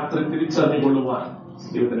ഇന്ന് രാത്രി തിരിച്ചറിഞ്ഞുകൊള്ളുവാൻ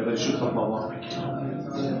ദൈവത്തിന്റെ പരിശുദ്ധാത്മാവ് ഓർമ്മിക്കുക.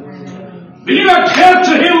 Will you adhere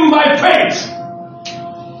to him by faith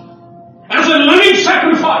as a living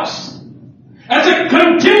sacrifice, as a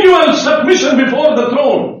continual submission before the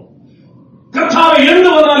throne? കർത്താവ് എന്ത്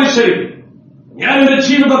വന്നാലും ശരി, ഞാൻ എന്റെ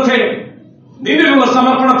ജീവിതത്തെ നിന്നിലുള്ള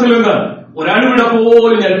സമർപ്പണത്തിൽ നിന്ന് ഒരണുവിട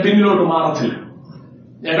പോലും ഞാൻ പിന്നിലോട്ട് മാറത്തില്ല.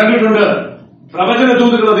 ഞാൻ കണ്ടിട്ടുണ്ട് പ്രവചന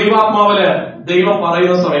ദൂതുകളുടെ ദൈവാത്മാവില് ദൈവം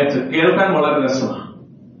പറയുന്ന സമയത്ത് കേൾക്കാൻ വളരെ രസമാണ്.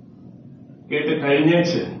 കേട്ട്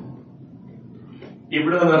കഴിഞ്ഞേച്ച്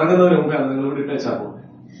ഇവിടെ നിന്ന് ഇറങ്ങുന്നതിന് മുമ്പാണ് നിങ്ങൾ ഇവിടെ ഇട്ടേച്ചാ പോകുന്നത്.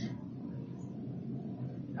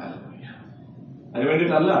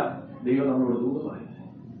 അതിനുവേണ്ടിയിട്ടല്ല ദൈവം നമ്മളോട് ദൂത് പറയുന്നത്.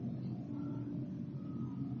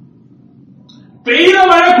 പെയ്ത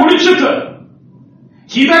മഴ കുടിച്ചിട്ട്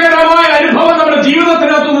ഹിതകരമായ അനുഭവം നമ്മുടെ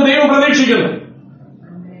ജീവിതത്തിനകത്തുനിന്ന് ദൈവം പ്രതീക്ഷിക്കുന്നു.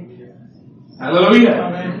 Hallelujah.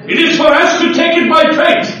 It is for us to take it by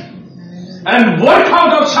faith and work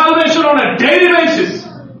out our salvation on a daily basis.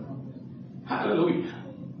 Hallelujah.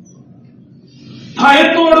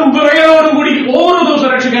 ഭയത്തോടും വിറയലോടും കൂടി ഓരോ ദിവസം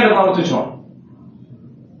രക്ഷിക്കാൻ പ്രവർത്തിച്ചോ.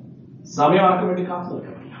 സമയം ആർക്കും വേണ്ടി കാത്തു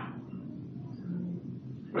നിൽക്കണില്ല.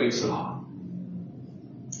 Praise the Lord.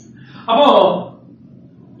 അപ്പോ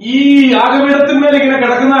ഈ യാഗപീഠത്തിന്മേൽ ഇങ്ങനെ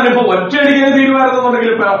കിടക്കുന്ന അനുഭവം ഒറ്റയടിക്കാൻ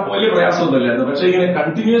തീരുമാനമെന്നുണ്ടെങ്കിൽ വലിയ പ്രയാസമൊന്നുമില്ലായിരുന്നു. പക്ഷെ ഇങ്ങനെ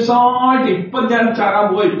കണ്ടിന്യൂസ് ആയിട്ട് ഇപ്പം ഞാൻ ചാകാൻ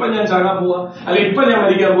പോവാ, ഇപ്പം ഞാൻ ചാകാൻ പോവാ, അല്ലെങ്കിൽ ഇപ്പം ഞാൻ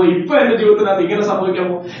മരിക്കാൻ പോവാ, ഇപ്പം എന്റെ ജീവിതത്തിനകത്ത് ഇങ്ങനെ സംഭവിക്കാൻ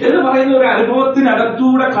പോകും എന്ന് പറയുന്ന ഒരു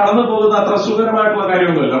അനുഭവത്തിനകത്തൂടെ കടന്നു പോകുന്ന അത്ര സുഖകരമായിട്ടുള്ള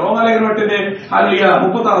കാര്യമൊന്നുമില്ല. റോമാലേഖനം 8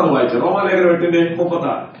 36 വായിച്ചു. റോമാലേഖനം 8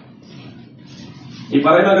 36. ഈ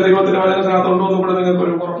പറയുന്ന ദൈവത്തിന്റെ വചനത്തിനകത്തുണ്ടോ എന്നും കൂടെ നിങ്ങൾക്ക്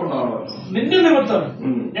ഒരു ഉറപ്പുണ്ടാവണമല്ലോ. നിന്റെ നിമിത്തം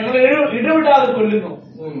ഞങ്ങൾ ഇടവിടാതെ കൊല്ലുന്നു,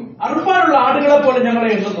 അറുപ്പാനുള്ള ആടുകളെ പോലെ ഞങ്ങളെ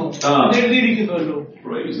എണ്ണുന്നു എഴുതിയിരിക്കുന്നുവല്ലോ.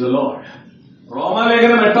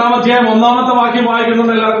 റോമാലേഖനം 8-ാം 1 വാക്യം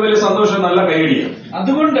എല്ലാവർക്കും വലിയ സന്തോഷം, നല്ല കൈയടിയാണ്.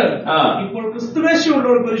 അതുകൊണ്ട് ഇപ്പോൾ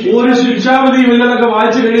ക്രിസ്തുവേശുള്ളവർക്ക് ഒരു ശിക്ഷാവിധിയും ഇല്ലെന്നൊക്കെ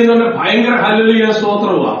വായിച്ചു കഴിയുന്നുണ്ട്. ഭയങ്കര ഹല്ലേലൂയ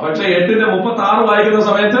സ്തോത്രവുമാണ്. പക്ഷെ 8:36 വായിക്കുന്ന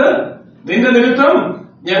സമയത്ത് നിന്റെ നിമിത്തം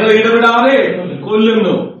ഞങ്ങൾ ഇടവിടാതെ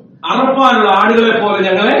കൊല്ലുന്നു, അറപ്പാനുള്ള ആടുകളെ പോലെ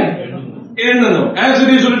ഞങ്ങളെ എണ്ണുന്നു. As it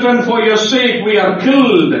is written, for your sake we are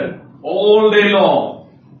killed all day long.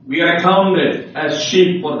 We are accounted as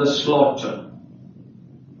sheep for the slaughter.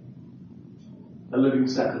 A living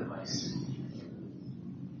sacrifice.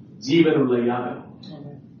 ജീവനുള്ള യാഗം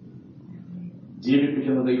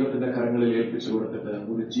ജീവിപ്പിക്കുന്ന ദൈവത്തിന്റെ കരങ്ങളിൽ ഏൽപ്പിച്ചു കൊടുത്തിട്ട്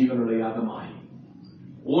ഒരു ജീവനുള്ള യാഗമായി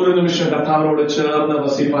ഓരോ നിമിഷം കർത്താവിനോട് ചേർന്ന്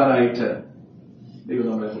വസിപ്പാനായിട്ട് ദൈവം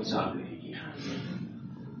നമ്മളെ കുറിച്ച് ആഗ്രഹിക്കുകയാണ്.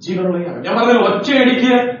 ജീവനുള്ള യാഗം. ഞാൻ പറഞ്ഞത്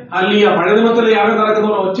ഒറ്റയടിക്ക് അല്ലിയ പഴയ നിയമത്തിലെ യാഗം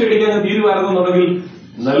നടക്കുന്നവർ ഒറ്റയടിക്ക് അങ്ങ് തീരുമായിരുന്നുണ്ടെങ്കിൽ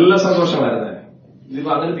നല്ല സന്തോഷമായിരുന്നു. ഇതിപ്പോ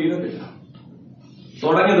അങ്ങനെ തീരത്തില്ല.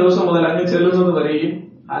 തുടങ്ങിയ ദിവസം മുതൽ അങ്ങ് ചെല്ലുന്നത് വരെയും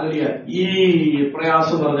ഹല്ലേലൂയ ഈ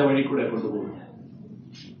പ്രയാസം നിറഞ്ഞ വഴി കൂടെ കൊണ്ടുപോകും.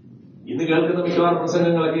 ഇന്ന് കേൾക്കുന്ന മിക്കവാറും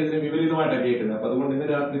പ്രസംഗങ്ങളൊക്കെ ഇതിന് വിപരീതമായിട്ടാണ് കേൾക്കുന്നത്. അപ്പൊ അതുകൊണ്ട് ഇന്ന്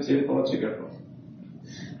രാത്രി ചെവി തുറച്ച് കേട്ടോ.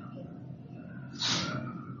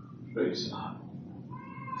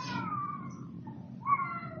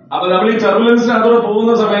 അപ്പൊ നമ്മൾ ഈ ടർബുലൻസിനകത്തോടെ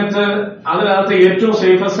പോകുന്ന സമയത്ത് അതിനകത്ത് ഏറ്റവും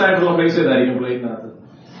സേഫസ്റ്റ് ആയിട്ടുള്ള പ്ലേസ് ഏതായിരിക്കും? പ്ലെയിനകത്ത്.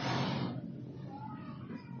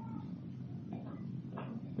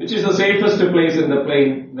 Which is the safest place in the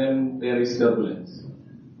plane when there is turbulence?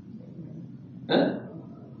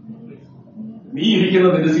 നീ ഇരിക്കുന്ന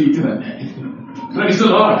നിന്റെ സീറ്റ് തന്നെ. Praise the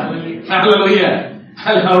Lord. Hallelujah.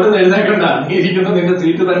 അവിടുന്ന് എഴുന്നേക്കണ്ട, നീ ഇരിക്കുന്ന നിന്റെ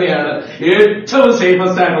സീറ്റ് തന്നെയാണ് ഏറ്റവും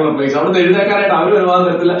സേഫസ്റ്റ് ആയിട്ടുള്ള പ്ലേസ്. അവിടുന്ന് എഴുന്നേക്കാനായിട്ട് അവർ വരുവാൻ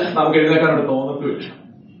തരത്തില്ല, നമുക്ക് എഴുന്നേക്കാനായിട്ട് തോന്നത്തുമില്ല.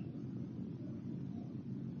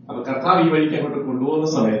 അപ്പൊ കർത്താവ് ഈ വഴിക്ക് അങ്ങോട്ട് കൊണ്ടുപോകുന്ന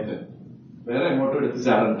സമയത്ത് വേറെ എങ്ങോട്ടും എടുത്ത്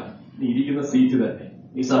ചാടണ്ട, നീ ഇരിക്കുന്ന സീറ്റ് തന്നെ,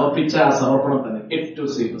 നീ സമർപ്പിച്ച ആ സമർപ്പണം തന്നെ ഏറ്റവും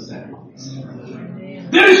സേഫസ്റ്റ് ആയിട്ടുള്ള place.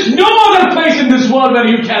 There is no other place in this world where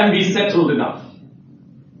you can be settled enough.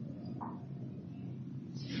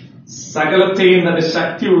 സകലത്തെയും തന്റെ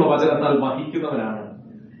ശക്തിയുള്ള വചനത്താൽ വഹിക്കുന്നവനാണ്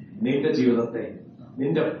നിന്റെ ജീവിതത്തെ,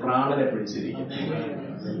 നിന്റെ പ്രാണനെ പിടിച്ചിരിക്കുന്നത്.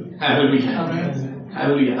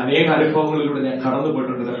 ഹല്ലേലൂയ. അനേക അനുഭവങ്ങളിലൂടെ ഞാൻ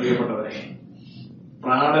കടന്നുപോയിട്ടുണ്ട് പ്രിയപ്പെട്ടവരെ.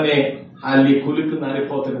 പ്രാണനെ കുലുക്കുന്ന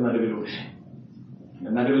അനുഭവത്തിന്റെ നടുവിലൂടെ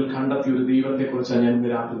നടുവിൽ കണ്ടെത്തിയ ഒരു ദൈവത്തെ കുറിച്ചാണ് ഞാൻ ഇന്ന്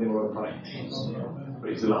രാത്രി നിങ്ങളോട് പറയുന്നത്.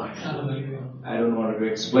 I don't want to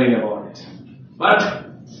explain about it. But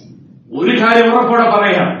ഒരു കാര്യം ഉറപ്പോടെ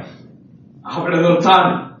പറയാം, അവിടെ നിർത്താൻ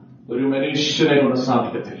ഒരു മനുഷ്യനെ കൊണ്ട്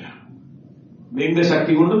സാധിക്കത്തില്ല. നിന്റെ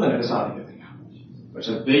ശക്തി കൊണ്ടും നിനക്ക് സാധിക്കത്തില്ല.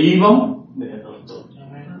 പക്ഷെ ദൈവം നിന്നെ നിർത്തും.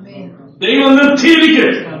 ദൈവം നിർത്തിയിരിക്കും.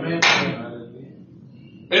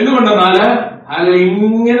 എന്തുകൊണ്ടെന്നാല്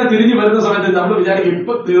ഇങ്ങനെ തിരിഞ്ഞു വരുന്ന സമയത്ത് നമ്മൾ വിചാരിക്കും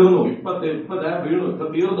ഇപ്പൊ തീർന്നു, ഇപ്പൊ വീണു, ഇപ്പൊ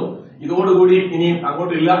തീർന്നു, ഇതോടുകൂടി ഇനി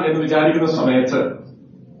അങ്ങോട്ടില്ല എന്ന് വിചാരിക്കുന്ന സമയത്ത്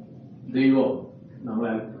ദൈവം നമ്മളെ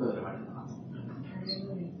അത്ഭുതകരമായിട്ട് നടത്തും.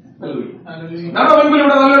 നമ്മുടെ മുൻപിൽ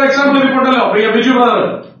ഇവിടെ നല്ലൊരു എക്സാമ്പിൾ ഇരിപ്പുണ്ടല്ലോ, പ്രിയ ബിജു ബ്രദർ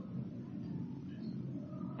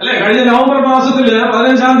അല്ലെ. കഴിഞ്ഞ നവംബർ മാസത്തില്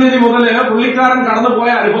 15-ാം തീയതി മുതല് പുള്ളിക്കാരൻ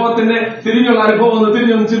കടന്നുപോയ അനുഭവത്തിന്റെ തിരിഞ്ഞുള്ള അനുഭവം ഒന്ന്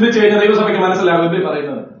തിരിഞ്ഞൊന്ന് ചിന്തിച്ചു കഴിഞ്ഞാൽ ദൈവസഭയ്ക്ക് മനസ്സിലാകും എന്ത്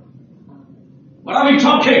പറയുന്നത്.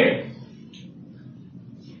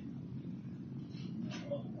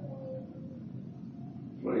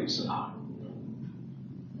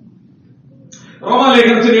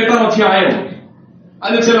 റോമാലേഖനത്തിന്റെ 8-ാം അധ്യായം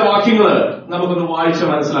അതിൽ ചില വാക്യങ്ങൾ നമുക്കൊന്ന് വായിച്ച്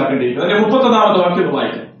മനസ്സിലാക്കേണ്ടിയിരിക്കുന്നു. അതിന്റെ 31-ാമത്തെ വാക്യം ഒന്ന്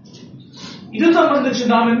വായിക്കാം. ഇത് സംബന്ധിച്ച്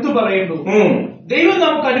നാം എന്തു പറയുന്നു? ദൈവം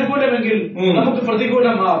നമുക്ക് അനുകൂലമെങ്കിൽ നമുക്ക്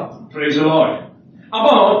പ്രതികൂലമാകും. Praise the Lord.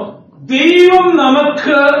 അപ്പോ ദൈവം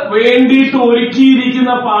നമുക്ക് വേണ്ടിയിട്ട്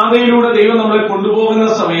ഒരുക്കിയിരിക്കുന്ന പാതയിലൂടെ ദൈവം നമ്മളെ കൊണ്ടുപോകുന്ന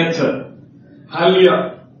സമയത്ത് ഹല്ലേലൂയ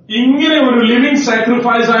ഇങ്ങനെ ഒരു ലിവിംഗ്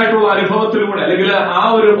സാക്രിഫൈസ് ആയിട്ടുള്ള അനുഭവത്തിലൂടെ അല്ലെങ്കിൽ ആ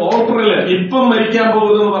ഒരു ഓൾട്ടറിൽ ഇപ്പം മരിക്കാൻ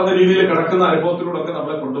പോകുന്നെന്ന് പറഞ്ഞ രീതിയിൽ കിടക്കുന്ന അനുഭവത്തിലൂടെ ഒക്കെ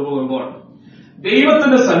നമ്മളെ കൊണ്ടുപോകുമ്പോൾ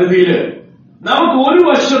ദൈവത്തിന്റെ സന്നിധിയിൽ നമുക്ക് ഒരു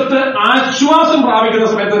വശത്ത് ആശ്വാസം പ്രാപിക്കുന്ന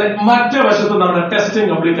സമയത്ത് തന്നെ മറ്റേ വശത്ത് നമ്മുടെ testing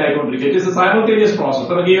complete ആയിക്കൊണ്ടിരിക്കുക. It is A simultaneous process.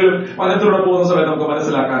 നമുക്ക് ഈ ഒരു പദത്തിലൂടെ പോകുന്ന സമയത്ത് നമുക്ക്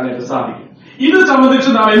മനസ്സിലാക്കാനായിട്ട് സാധിക്കും. ഇത് സംബന്ധിച്ച്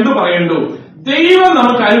നാം എന്ത് പറയണ്ടു? ദൈവം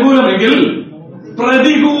നമുക്ക് അനുകൂലമെങ്കിൽ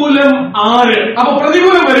പ്രതികൂലം ആര്? അപ്പൊ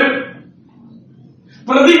പ്രതികൂലം വരും.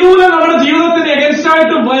 പ്രതികൂലം നമ്മുടെ ജീവിതത്തിന് എഗൻസ്റ്റ്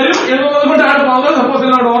ആയിട്ട് വരും എന്നുള്ളത് കൊണ്ടാണ് പൗലോസ്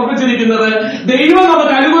അപ്പോസ്തലനോട് ഓർപ്പിച്ചിരിക്കുന്നത്. ദൈവം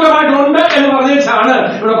നമുക്ക് അനുകൂലമായിട്ടുണ്ട് എന്ന് പറഞ്ഞാണ്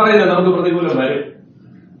ഇവിടെ പറയുന്നത്. നമുക്ക് പ്രതികൂലം വരും.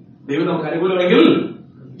 ദൈവം നമുക്ക് അനുകൂലമെങ്കിൽ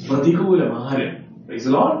പ്രതികൂലം ആര്? Price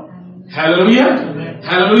the Lord. Hallelujah,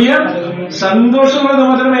 hallelujah. സന്തോഷമുള്ള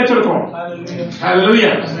വചനം ഏറ്റെടുക്കണം. Hallelujah,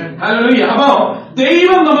 hallelujah. അപ്പോ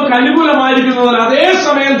ദൈവം നമുക്ക് അനുകൂലമായിരിക്കുന്നതിൽ അതേ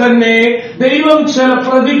സമയം തന്നെ ദൈവം ചില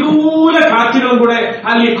പ്രതികൂല കാറ്റുകളും കൂടെ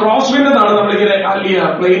അല്ലെങ്കിൽ ക്രോസ് വിൻഡ് എന്നാണ് നമ്മളിങ്ങനെ അല്ലെങ്കിൽ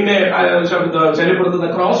പ്ലെയിനെ ചലിപ്പെടുത്തുന്ന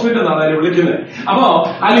ക്രോസ് വിൻഡ് എന്നാണ് അതിനെ വിളിക്കുന്നത്. അപ്പോ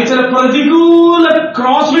അല്ലെങ്കിൽ ചില പ്രതികൂല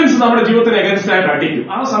ക്രോസ് വിൻഡ്സ് നമ്മുടെ ജീവിതത്തിന് എഗൻസ്റ്റ് ആയിട്ട് അടിക്കും.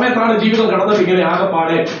 ആ സമയത്താണ് ജീവിതം കടന്നിട്ട് ഇങ്ങനെ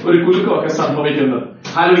ആകെപ്പാടെ ഒരു കുലുക്കമൊക്കെ സംഭവിക്കുന്നത്.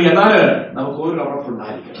 അല്ലെങ്കിൽ എന്നാല് നമുക്ക് ഒരു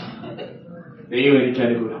ഉറപ്പുണ്ടായിരിക്കണം, ദൈവം എനിക്ക്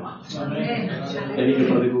അനുകൂലമാണ്, എനിക്ക്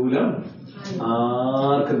പ്രതികൂലം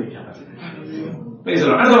ആർക്കും നിൽക്കാൻ പറ്റില്ല.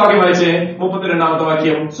 അടുത്ത വാക്യം വായിച്ചേ, 32-ാമത്തെ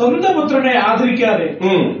വാക്യം. സ്വന്തം പുത്രനെ ആദരിക്കാതെ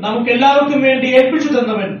നമുക്ക് എല്ലാവർക്കും വേണ്ടി ഏൽപ്പിച്ചു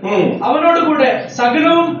തന്നവൻ അവനോട് കൂടെ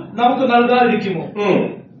സകലവും നമുക്ക് നൽകാതിരിക്കുമോ?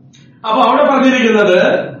 അപ്പൊ അവിടെ പറഞ്ഞിരിക്കുന്നത്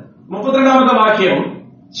 32-ാമത്തെ വാക്യം,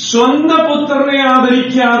 സ്വന്തം പുത്രനെ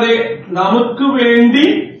ആദരിക്കാതെ നമുക്ക് വേണ്ടി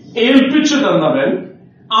ഏൽപ്പിച്ചു തന്നവൻ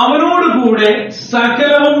അവനോടുകൂടെ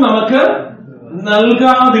സകലവും നമുക്ക്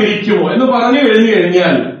നൽകാതിരിക്കുമോ എന്ന് പറഞ്ഞു കഴിഞ്ഞു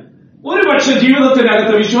കഴിഞ്ഞാൽ ഒരു പക്ഷെ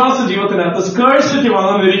ജീവിതത്തിനകത്ത്, വിശ്വാസ ജീവിതത്തിനകത്ത് സ്കേഴ്സിറ്റി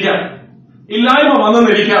വന്നെന്നിരിക്കാം, ഇല്ലായ്മ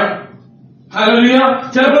വന്നെന്നിരിക്കാം. ഹല്ലേലൂയ.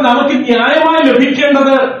 ചിലപ്പോൾ നമുക്ക് ന്യായമായി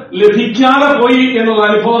ലഭിക്കേണ്ടത് ലഭിക്കാതെ പോയി എന്നുള്ള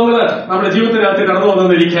അനുഭവങ്ങൾ നമ്മുടെ ജീവിതത്തിനകത്ത് കടന്നു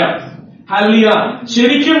വന്നെന്നിരിക്കാം. ഹല്ലേലൂയ.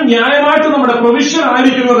 ശരിക്കും ന്യായമായിട്ട് നമ്മുടെ പ്രൊവിഷൻ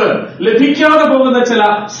ആയിരിക്കുന്നത് ലഭിക്കാതെ പോകുന്ന ചില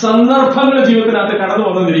സന്ദർഭങ്ങൾ ജീവിതത്തിനകത്ത് കടന്നു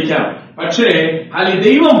വന്നിരിക്കാം. പക്ഷേ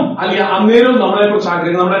ദൈവം അന്നേരവും നമ്മളെ കുറിച്ച്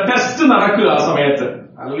ആഗ്രഹിക്കുന്നത് നമ്മുടെ ടെസ്റ്റ് നടക്കുക ആ സമയത്ത്.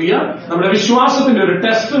 ഹല്ലേലൂയ. നമ്മുടെ വിശ്വാസത്തിന്റെ ഒരു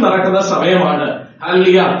ടെസ്റ്റ് നടക്കുന്ന സമയമാണ്.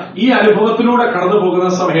 ഹല്ലേലൂയ. ഈ അനുഭവത്തിലൂടെ കടന്നു പോകുന്ന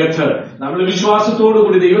സമയത്ത് നമ്മൾ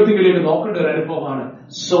വിശ്വാസത്തോടുകൂടി ദൈവത്തിലേക്ക് നോക്കേണ്ട ഒരു അനുഭവമാണ്.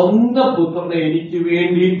 സ്വന്തം പുത്രനെ എനിക്ക്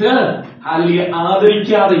വേണ്ടിയിട്ട്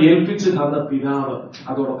ആദരിക്കാതെ ഏൽപ്പിച്ച് തന്ന പിതാവ്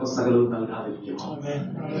അതോടൊപ്പം സകലവും നൽകാതിരിക്കുമോ?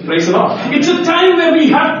 Praise the Lord. It's a time where we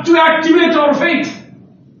have to activate our faith.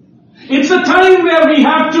 It's a time where we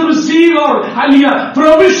have to receive our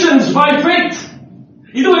provisions by faith.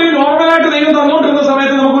 ഇതുവരെ നോർമലായിട്ട് ദൈവം തന്നുകൊണ്ടിരുന്ന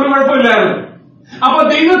സമയത്ത് നമുക്കൊരു കുഴപ്പമില്ലായിരുന്നു. അപ്പൊ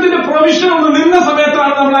ദൈവത്തിന്റെ പ്രൊവിഷൻ ഒന്ന് നിന്ന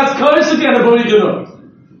സമയത്താണ് നമ്മൾ ആ സ്കേഴ്സിറ്റി അനുഭവിക്കുന്നത്.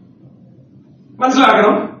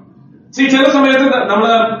 മനസ്സിലാക്കണം. ചില സമയത്ത് നമ്മൾ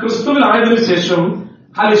ക്രിസ്തുവിലായതിനു ശേഷം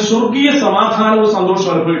സ്വർഗീയ സമാധാനവും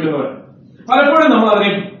സന്തോഷവും അനുഭവിക്കുന്നവർ പലപ്പോഴും നമ്മൾ അതിനെ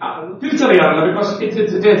തിരിച്ചറിയാറില്ല. Because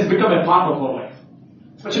it's become A part of our life.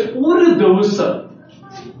 പക്ഷെ ഒരു ദിവസം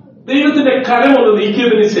ദൈവത്തിന്റെ കരം ഒന്ന്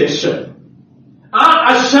നീക്കിയതിനു ശേഷം ആ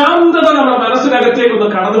അശാന്തത നമ്മുടെ മനസ്സിനകത്തേക്കൊന്ന്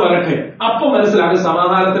കടന്നു വരട്ടെ. അപ്പൊ മനസ്സിലാകും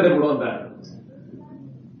സമാധാനത്തിന്റെ ഗുണം എന്താണ്.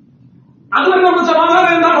 അതുവരെ നമ്മൾ സമാധാനം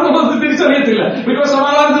എന്താണെന്നുള്ളത് തിരിച്ചറിയത്തില്ല. ബിക്കോസ്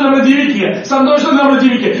സമാധാനത്തിൽ നമ്മൾ ജീവിക്കുക, സന്തോഷത്തിൽ നമ്മൾ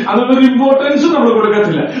ജീവിക്കുക, അതിനൊരു ഇമ്പോർട്ടൻസും നമ്മൾ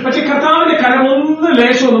കൊടുക്കത്തില്ല. പക്ഷെ കർത്താവിന്റെ കരം ഒന്ന്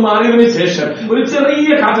ലേശം ഒന്ന് മാറിയതിനു ശേഷം ഒരു ചെറിയ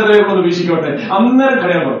കാറ്റതയൊന്ന് വീശിക്കോട്ടെ, അന്നേരം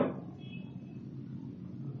കരം പറയും.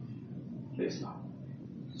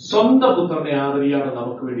 സ്വന്തം പുത്രനെ ആദരിയാണ്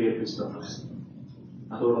നമുക്ക് വേണ്ടി ഏൽപ്പിച്ചത്.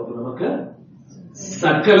 അതോടൊപ്പം നമുക്ക്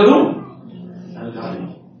സകലവും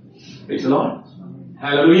നൽകാതിരിക്കും.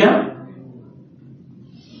 ഹല്ലേലൂയ.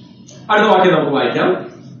 അടുത്ത വാക്യം നമുക്ക് വായിക്കാം.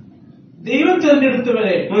 ദൈവം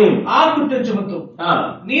തിരഞ്ഞെടുത്തവരെ ആർ കുറ്റം ചുമത്തും?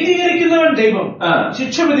 നീതീകരിക്കുന്നവൻ ദൈവം,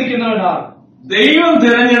 ശിക്ഷ വിധിക്കുന്നവൻ ആർ? ദൈവം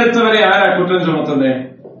തിരഞ്ഞെടുത്തവരെ ആരാ കുറ്റം ചുമത്തുന്നേ?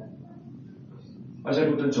 പക്ഷെ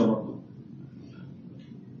കുറ്റം ചുമത്തും.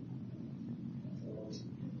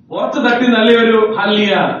 പുറത്ത് തട്ടി നല്ലൊരു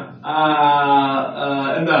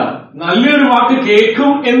എന്താ നല്ലൊരു വാക്ക്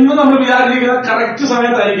കേൾക്കും എന്ന് നമ്മൾ വിചാരിക്കുന്ന കറക്റ്റ്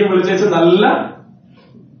സമയത്തായിരിക്കും വിളിച്ചേച്ച് നല്ല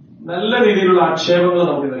നല്ല രീതിയിലുള്ള ആക്ഷേപങ്ങൾ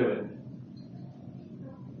നമുക്ക് ഇന്നലെ വരും.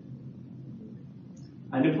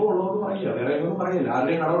 അനുഭവം ഉള്ളവർക്ക് പറയുക, വേറെ ഒന്നും പറയില്ല.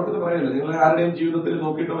 ആരുടെയും കടവെടുത്തിട്ട് പറയില്ല. നിങ്ങൾ ആരുടെയും ജീവിതത്തിൽ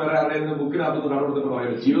നോക്കിയിട്ട് വേറെ ആരുടെയും ബുക്കിനകത്തുനിന്ന് കടവെടുത്തിട്ട്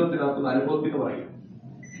പറയില്ല. ജീവിതത്തിനകത്തുനിന്ന് അനുഭവത്തിന് പറയും.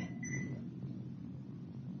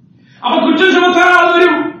 അപ്പൊ കുറ്റം ചുമത്താൻ ആൾ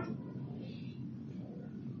വരും,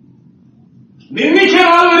 നിന്ദിക്കാൻ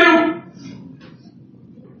ആൾ വരും.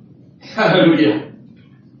 ഹല്ലേലൂയ.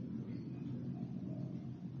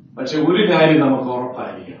 പക്ഷെ ഒരു കാര്യം നമുക്ക്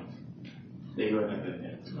ഉറപ്പായിരിക്കണം, ദൈവം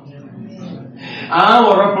ആ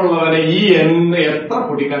ഉറപ്പുള്ളവരെ ഈ എത്ര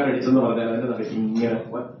പൊടിക്കാൻ അടിച്ചെന്ന് പറഞ്ഞാൽ അതിന്റെ നടക്ക് ഇങ്ങനെ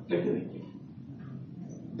ഒറ്റയ്ക്ക് നിൽക്കും.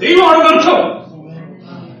 ദൈവമാണ് നൃത്തം.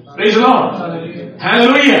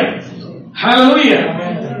 ഹല്ലേലൂയ. ഹല്ലേലൂയ.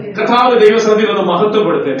 കർത്താവ് ദൈവസന്നിധിയിൽ ഒന്ന്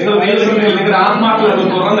മഹത്വപ്പെടുത്തേ. നിങ്ങൾ ദൈവസന്നിധിയിൽ നിങ്ങളുടെ ആത്മാക്കളൊക്കെ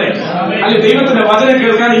തുറന്നേ. അല്ലെങ്കിൽ ദൈവത്തിന്റെ വചനം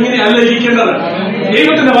കേൾക്കാൻ ഇങ്ങനെയല്ല ഇരിക്കേണ്ടത്.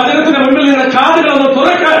 ദൈവത്തിന്റെ വചനത്തിന്റെ മുമ്പിൽ നിങ്ങളുടെ കാതുകളൊന്ന്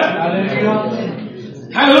തുറക്കാൻ.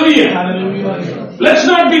 Hallelujah. Let's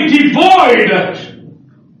not be devoid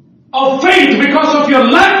of faith because of your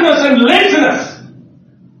lackness and laziness.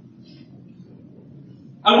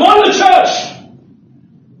 I want the church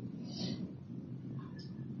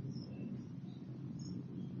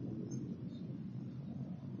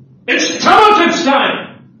it's come out its time.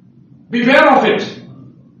 Beware of it.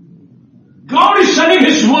 God is sending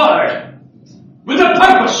His word with a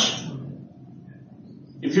purpose.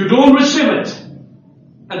 If you don't receive it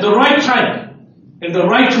at the right time, in the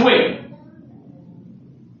right way,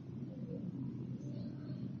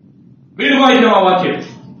 വീടുവായിക്കാം ആ വാക്യം.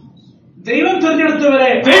 ദൈവം തിരഞ്ഞെടുത്തവരെ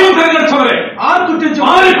ആര്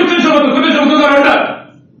കുറ്റം ചുമത്തുന്നവരുണ്ട്?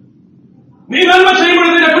 നീ നന്മ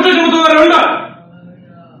ചെയ്യുമ്പോഴത്തേക്ക് കുറ്റം ചുമത്തുന്നവരുണ്ട്.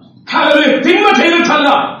 തിന്മ ചെയ്തിട്ടല്ല,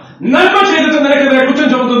 നന്മ ചെയ്തിട്ട് നിനക്കെതിരെ കുറ്റം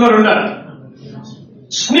ചുമത്തുന്നവരുണ്ട്.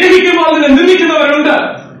 സ്നേഹിക്കുമ്പോൾ അതിനെ നിന്ദിക്കുന്നവരുണ്ട്.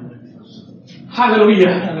 ഹല്ലേലൂയ.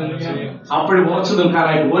 അപ്പോഴും ഉറച്ചു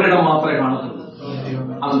നിൽക്കാനായിട്ട് ഒരിടം മാത്രമേ കാണത്തുള്ളൂ,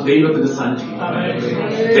 അത് ദൈവത്തിന്റെ സന്നിധി.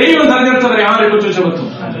 ദൈവം തെരഞ്ഞെടുത്തവരെ ആരെ കുറ്റം ചുമത്തും?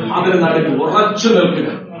 അതിന് നടുക്ക് ഉറച്ചു നിൽക്കുക.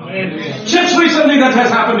 Just recently that has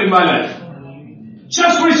happened in my life.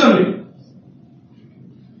 Just recently.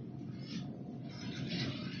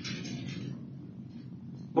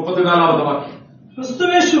 മുപ്പത്തിനാലാമത്തെ വാക്യം.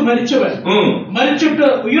 ക്രിസ്തുവേശു മരിച്ചവൻ, മരിച്ചിട്ട്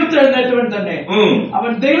ഉയർത്തെഴുന്നേറ്റവൻ തന്നെ,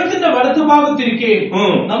 അവൻ ദൈവത്തിന്റെ വലത്തുഭാഗത്തിരിക്കുകയും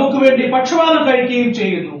നമുക്ക് വേണ്ടി പക്ഷപാതം കഴിക്കുകയും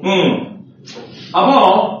ചെയ്യുന്നു. അപ്പോ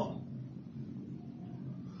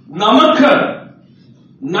നമുക്ക്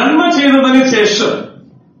നന്മ ചെയ്തതിന് ശേഷം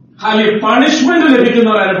പണിഷ്മെന്റ് ലഭിക്കുന്ന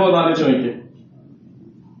ഒരു അനുഭവം ആലോചിച്ച് നോക്കിയേ.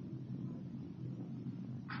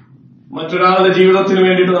 മറ്റൊരാളുടെ ജീവിതത്തിന്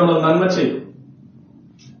വേണ്ടിയിട്ട് നമ്മൾ നന്മ ചെയ്തു,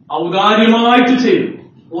 ഔദാര്യമായിട്ട് ചെയ്തു,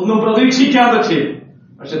 ഒന്നും പ്രതീക്ഷിക്കാതെ ചെയ്യും.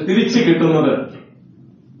 പക്ഷെ തിരിച്ചു കിട്ടുന്നത്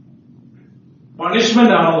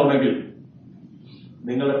പണിഷ്മെന്റ് ആണെന്നുണ്ടെങ്കിൽ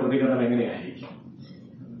നിങ്ങളുടെ പ്രതികരണം എങ്ങനെയായിരിക്കും?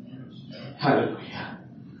 ഹല്ലേലൂയ.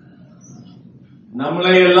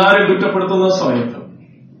 നമ്മളെ എല്ലാവരും കുറ്റപ്പെടുത്തുന്ന സമയത്തും,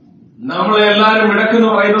 നമ്മളെ എല്ലാവരും ഇടക്കെന്ന്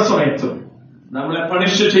പറയുന്ന സമയത്തും, നമ്മളെ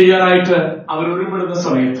പണിഷ് ചെയ്യാനായിട്ട് അവരൊരുപ്പെടുന്ന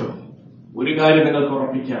സമയത്തും ഒരു കാര്യം നിങ്ങൾക്ക്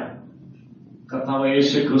ഉറപ്പിക്കാം: കർത്താവ്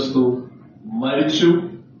യേശു ക്രിസ്തു മരിച്ചു.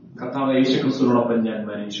 കർത്താവ് യേശു ക്രിസ്തുവിനോടൊപ്പം ഞാൻ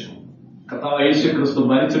മരിച്ചു. കർത്താവ് യേശു ക്രിസ്തു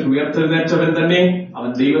മരിച്ചിട്ട് ഉയർത്തെഴുന്നേറ്റവൻ തന്നെ അവൻ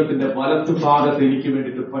ദൈവത്തിന്റെ വലത്ത് ഭാഗത്ത് എനിക്ക്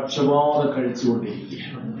വേണ്ടിയിട്ട് പക്ഷപാതം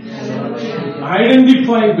കഴിച്ചുകൊണ്ടിരിക്കുകയാണ്.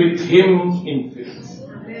 Identify with him in faith.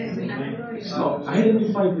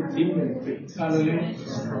 Identify with him in faith. Hallelujah.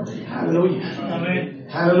 Hallelujah. Amen.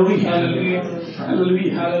 Hallelujah. Hallelujah.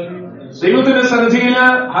 Hallelujah. Hallelujah. ദൈവത്തിന്റെ സന്നിധിയില്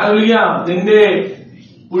ഹല്ലേലൂയ നിന്റെ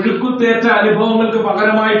പുഴുക്കുത്തേറ്റ അനുഭവങ്ങൾക്ക്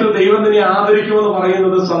പകരമായിട്ട് ദൈവം നിന്നെ ആദരിക്കുമെന്ന്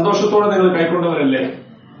പറയുന്നത് സന്തോഷത്തോടെ നിങ്ങൾ കൈക്കൊണ്ടവരല്ലേ?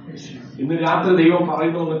 ഇന്ന് രാത്രി ദൈവം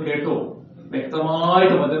പറയുന്നൊന്ന് കേട്ടോ,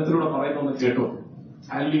 വ്യക്തമായിട്ട് വചനത്തിലൂടെ പറയുന്നൊന്ന് കേട്ടോ.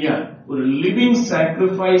 ഹല്ലേലൂയ. ഒരു ലിവിംഗ്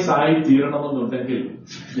സാക്രിഫൈസ് ആയി തീരണമെന്നുണ്ടെങ്കിൽ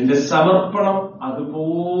നിന്റെ സമർപ്പണം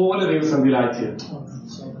അതുപോലെ ദൈവസന്നിധിയിലായിത്തീരണം.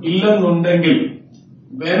 ഇല്ലെന്നുണ്ടെങ്കിൽ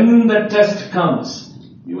when the test comes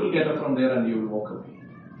you will get up from there and you will walk away.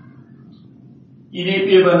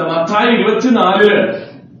 Mathai 24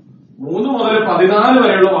 3 മുതൽ 14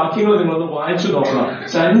 വരെയുള്ള വാക്യങ്ങൾ നിങ്ങളൊന്ന് വായിച്ചു നോക്കണം.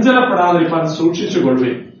 ചഞ്ചലപ്പെടാതിരിക്കാൻ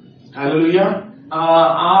സൂക്ഷിച്ചുകൊള്ളുവേ. ഹല്ലേലൂയ.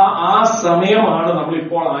 ആ സമയമാണ്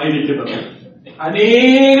നമ്മളിപ്പോൾ ആയിരിക്കുന്നത്.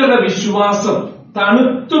 അനേകരുടെ വിശ്വാസം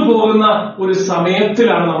തണുത്തു പോകുന്ന ഒരു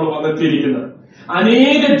സമയത്തിലാണ് നമ്മൾ വന്നെത്തിയിരിക്കുന്നത്.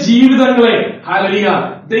 അനേക ജീവിതങ്ങളെ ഹല്ലേലൂയ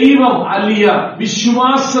ദൈവം ഹല്ലേലൂയ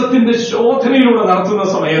വിശ്വാസത്തിന്റെ ശോധനയിലൂടെ നടത്തുന്ന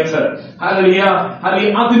സമയത്ത് ഹല്ലേലൂയ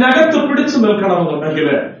അതിനകത്ത് പിടിച്ചു നിൽക്കണമെന്നുണ്ടെങ്കിൽ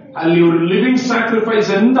ഹല്ലേലൂയ ഒരു ലിവിംഗ്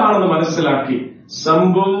സാക്രിഫൈസ് എന്താണെന്ന് മനസ്സിലാക്കി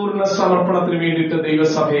സമ്പൂർണ്ണ സമർപ്പണത്തിന് വേണ്ടിയിട്ട്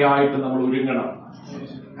ദൈവസഭയായിട്ട് നമ്മൾ ഒരുങ്ങണം.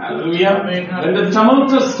 Hallelujah. When the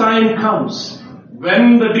tumultuous time comes, when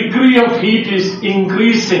the degree of heat is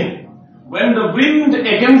increasing, when the wind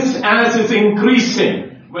against us is increasing,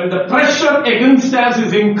 when the pressure against us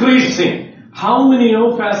is increasing, how many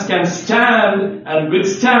of us can stand and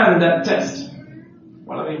withstand that test?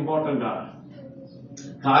 വളരെ important ആണ്.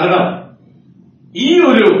 കാരണം ഈ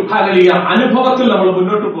ഒരു hallelujah അനുഭവത്തിൽ നമ്മൾ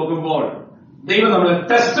മുന്നോട്ട് പോകുമ്പോൾ ദൈവം നമ്മളെ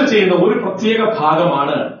ടെസ്റ്റ് ചെയ്യുന്ന ഒരു പ്രത്യേക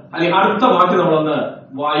ഭാഗമാണ്. അല്ലെങ്കിൽ അടുത്ത വാക്യം നമ്മളൊന്ന്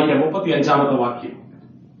വായിക്കാം. 35-ാമത്തെ വാക്യം.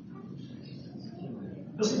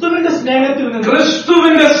 ക്രിസ്തുവിന്റെ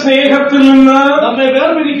സ്നേഹത്തിൽ നിന്ന് നമ്മെ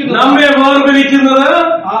വേർപിരിക്കുന്നത്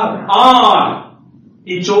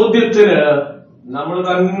ഈ ചോദ്യത്തിന് നമ്മൾ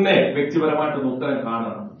തന്നെ വ്യക്തിപരമായിട്ടൊന്ന് ഉത്തരം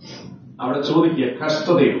കാണണം. അവിടെ ചോദിക്കുക: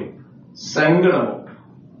 കഷ്ടതയോ, സങ്കടമോ,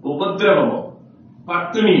 ഉപദ്രവമോ,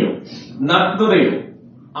 പട്ടിണിയോ, നഗ്നതയോ,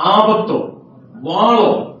 ആപത്തോ,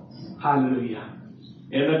 വാളോ? ഹല്ലേലൂയ.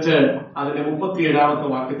 എന്നിട്ട് അതിന്റെ 37-ാമത്തെ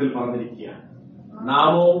വാക്യത്തിൽ പറഞ്ഞിരിക്കുക: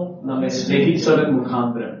 നാമോ നമ്മെ സ്നേഹിച്ചവൻ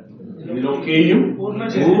മുഖാന്തരം ഇതിലൊക്കെയും പൂർണ്ണ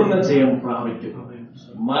ജയം പ്രാപിക്കുന്നു.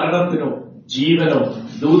 മരണത്തിനോ ജീവനോ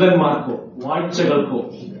ദൂതന്മാർക്കോ വാഴ്ചകൾക്കോ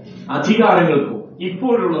അധികാരങ്ങൾക്കോ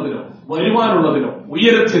ഇപ്പോഴുള്ളതിനോ വരുവാനുള്ളതിനോ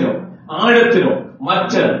ഉയരത്തിനോ ആഴത്തിനോ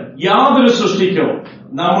മറ്റ് യാതൊരു സൃഷ്ടിക്കോ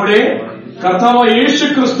നമ്മുടെ കർത്താവ് യേശു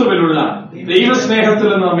ക്രിസ്തുവിലുള്ള ദൈവസ്നേഹത്തിൽ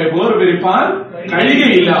നിന്ന് നമ്മെ വേർപിരിപ്പാൻ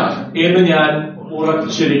കഴിയുകയില്ല എന്ന് ഞാൻ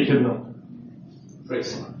ഉറച്ചിരിക്കുന്നു.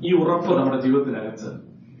 ഈ ഉറപ്പ് നമ്മുടെ ജീവിതത്തിനകത്ത്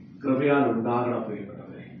കൃപയാൽ ഉണ്ടാകണം.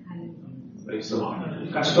 പ്രിയപ്പെട്ടവരെ,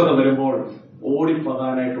 കഷ്ടത വരുമ്പോൾ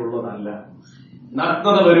ഓടിപ്പോകാനായിട്ടുള്ളതല്ല.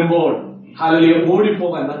 നഗ്നത വരുമ്പോൾ ഹല്ലേലൂയ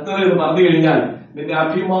ഓടിപ്പോകാൻ. നഗ്നത എന്ന് പറഞ്ഞു കഴിഞ്ഞാൽ നിന്റെ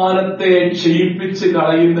അഭിമാനത്തെ ക്ഷയിപ്പിച്ച്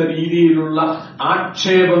കളയുന്ന രീതിയിലുള്ള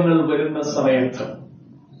ആക്ഷേപങ്ങൾ വരുന്ന സമയത്ത്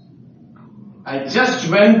I just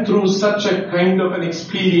went through such a kind of an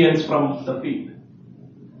experience from the field.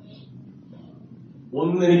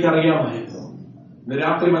 ഒന്നെനിക്കറിയാമായിരുന്നു. ഇന്ന്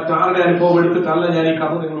രാത്രി മറ്റാരുടെ അനുഭവം എടുത്തിട്ടല്ല ഞാൻ ഈ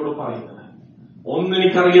കഥ നിങ്ങളോട് പറയുന്നത്.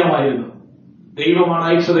 ഒന്നെനിക്കറിയാമായിരുന്നു, ദൈവമാണ്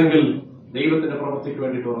അയച്ചതെങ്കിൽ ദൈവത്തിന്റെ പ്രവൃത്തിക്ക്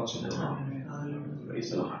വേണ്ടിയിട്ട് ഉറച്ചു നിൽക്കണം.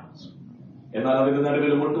 എന്നാൽ അതിന്റെ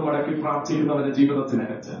നടുവിൽ മുട്ടുമടക്കി പ്രാർത്ഥിക്കുന്നവരുടെ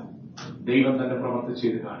ജീവിതത്തിനകത്ത് ദൈവം തന്നെ പ്രവൃത്തി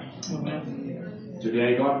ചെയ്ത് കാണിക്കും. Today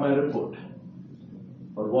I got my report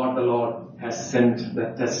for what the Lord has sent the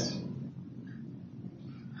test.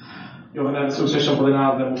 യോഹന്നാന്റെ സുവിശേഷം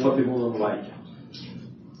 16:33 വായിക്കാം.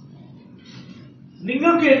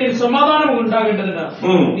 നിങ്ങൾക്ക് എന്നിൽ സമാധാനം ഉണ്ടാകേണ്ടതിന്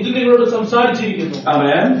ഇത് നിങ്ങളോട് സംസാരിച്ചിരിക്കുന്നു.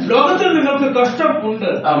 ലോകത്തിൽ നിങ്ങൾക്ക് കഷ്ടം ഉണ്ട്,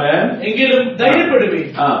 എങ്കിലും ധൈര്യപ്പെടുവേ,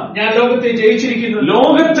 ഞാൻ ലോകത്തെ ജയിച്ചിരിക്കുന്നു.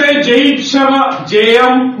 ലോകത്തെ ജയിച്ച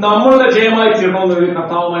ജയം നമ്മളുടെ ജയമായി തീരണമെന്ന്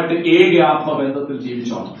കർത്താവുമായിട്ട് ഏക ആത്മബന്ധത്തിൽ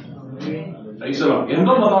ജീവിച്ചോട്ടെ.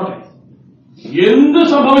 എന്തോ വന്നോട്ടെ, എന്ത്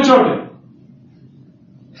സംഭവിച്ചോട്ടെ,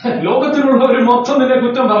 ലോകത്തിലുള്ളവർ മൊത്തം നിന്നെ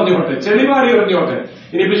കുറ്റം പറഞ്ഞോട്ടെ, ചെളിവാരി എറിഞ്ഞോട്ടെ.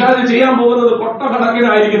 ഇനി പിശാച് ചെയ്യാൻ പോകുന്നത്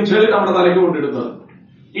കൊട്ടക്കണക്കിനായിരിക്കും ചെളി നമ്മുടെ തലയ്ക്ക് കൊണ്ടിടുന്നത്.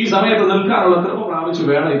 ഈ സമയത്ത് നിൽക്കാനുള്ള കൃപ പ്രാപിച്ചു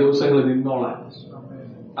വേണം ഈ ദിവസങ്ങളിൽ നിന്നോളാൻ.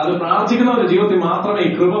 അത് പ്രാർത്ഥിക്കുന്നവരുടെ ജീവിതത്തിൽ മാത്രമേ ഈ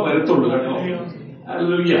കൃപ വരുത്തുള്ളൂ കേട്ടോ.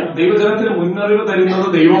 ഹല്ലേലൂയ. ദൈവജനത്തിന് മുന്നറിയിപ്പ് തരുന്നത്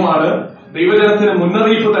ദൈവമാണ്. ദൈവജനത്തിന്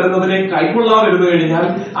മുന്നറിയിപ്പ് തരുന്നതിനെ കൈക്കൊള്ളാതിരുന്നു കഴിഞ്ഞാൽ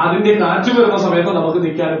അതിന്റെ കാറ്റ് വരുന്ന സമയത്ത് നമുക്ക്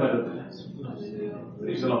നിൽക്കാനും പറ്റത്തില്ല.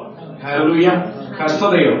 ഹല്ലേലൂയ.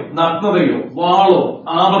 കഷ്ടതയോ നഗ്നതയോ വാളോ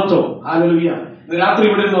ആപത്തോ ഹല്ലേലൂയ രാത്രി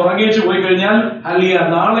ഇവിടെ നിന്ന് ഉറങ്ങിച്ചു പോയി കഴിഞ്ഞാൽ ഹല്ലേലൂയ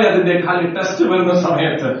നാളെ അതിന്റെ ടെസ്റ്റ് വരുന്ന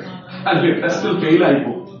സമയത്ത് അല്ലെങ്കിൽ ടെസ്റ്റിൽ ഫെയിലായി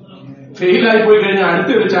പോയി കഴിഞ്ഞാൽ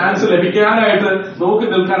അടുത്തൊരു ചാൻസ് ലഭിക്കാനായിട്ട് നോക്കി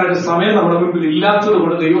നിൽക്കാനായിട്ട് സമയം നമ്മുടെ മുൻപിൽ ഇല്ലാത്തത്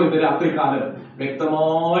കൊണ്ട് ദൈവം ഇന്ന് രാത്രികാലം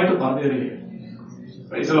വ്യക്തമായിട്ട് പറഞ്ഞു തരികയാണ്.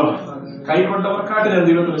 കൈക്കൊണ്ടവർക്കായിട്ട് ഞാൻ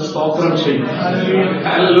ദൈവത്തിന് സ്തോത്രം ചെയ്യും.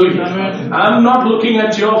 I am not looking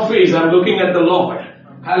at your face, I am looking at the Lord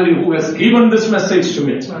who has given this message to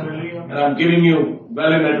me, and I'm giving you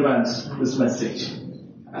well in advance this message.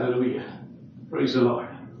 Hallelujah. Praise the Lord.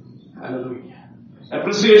 Hallelujah.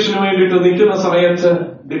 അപ്രിസിയേഷന് വേണ്ടിയിട്ട് നിൽക്കുന്ന സമയത്ത്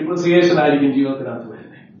depreciation ആയിരിക്കും ജീവിതത്തിനകത്ത്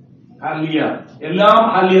വരുന്നത്. Hallelujah. എല്ലാം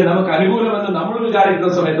hallelujah നമുക്ക് അനുകൂലമെന്ന് നമ്മൾ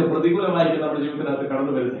വിചാരിക്കുന്ന സമയത്ത് പ്രതികൂലമായിരിക്കും നമ്മുടെ ജീവിതത്തിനകത്ത്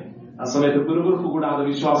കടന്നു വരുന്നത്. ആ സമയത്ത് പിറുപിറുപ്പ് കൂടാതെ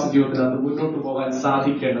വിശ്വാസ ജീവിതത്തിനകത്ത് മുന്നോട്ട് പോകാൻ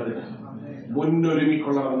സാധിക്കേണ്ടതിന്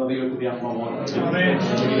മുന്നൊരുങ്ങിക്കൊള്ളണമെന്ന ദൈവത്തിന്റെ ആത്മാവാണ്.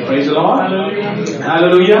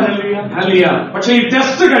 പക്ഷെ ഈ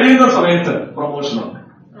ടെസ്റ്റ് കഴിയുന്ന സമയത്ത് പ്രൊമോഷനുണ്ട്.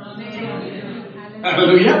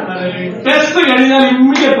 ടെസ്റ്റ് കഴിഞ്ഞാൽ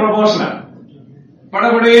ഇമ്മീഡിയറ്റ് പ്രൊമോഷനാണ്.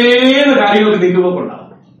 പടപടേന്ന് കാര്യങ്ങൾക്ക് നീക്കുമ്പോണ്ടാവും.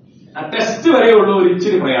 ആ ടെസ്റ്റ് വരെയുള്ള ഒരു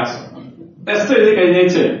ഇച്ചിരി പ്രയാസം. ടെസ്റ്റ് എഴുതി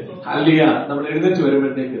കഴിഞ്ഞേച്ച് ഹല്ലേലൂയ നമ്മൾ എഴുന്നേറ്റ്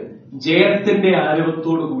വരുമ്പോഴത്തേക്ക് ജയത്തിന്റെ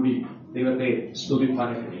ആരവത്തോടു കൂടി ദൈവത്തെ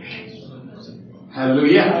സ്തുതിപ്പാനായിട്ട്.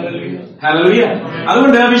 ഹല്ലേലൂയ. ഹല്ലേലൂയ.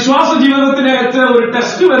 അതുകൊണ്ട് വിശ്വാസ ജീവിതത്തിനകത്ത് ഒരു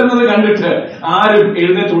ടെസ്റ്റ് വരുന്നത് കണ്ടിട്ട് ആരും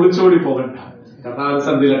എഴുന്നേറ്റ് ഒളിച്ചോടി പോകണ്ട. കർത്താവിന്റെ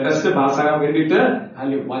സന്ധിയിലെ ടെസ്റ്റ് പാസ്സാകാൻ വേണ്ടിയിട്ട്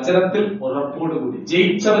അല്ലെങ്കിൽ വചനത്തിൽ ഉറപ്പോടുകൂടി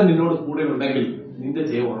ജയിച്ചവൻ നിന്നോട് കൂടെ ഉണ്ടെങ്കിൽ നിന്റെ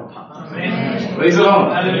ജയം ഉറപ്പാണ്.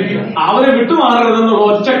 അവരെ വിട്ടുമാറരുതെന്നുള്ള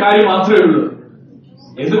ഒറ്റ കാര്യം മാത്രമേ ഉള്ളൂ.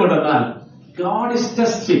 എന്തുകൊണ്ടെന്നാൽ God is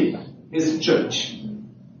testing his church.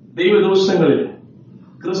 ദൈവദോഷങ്ങളിൽ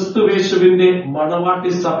ക്രിസ്തുവേശുവിന്റെ മണവാട്ടി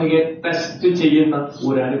സഭയെ ടെസ്റ്റ് ചെയ്യുന്ന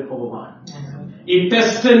ഒരു അനുഭവമാണ്. ഈ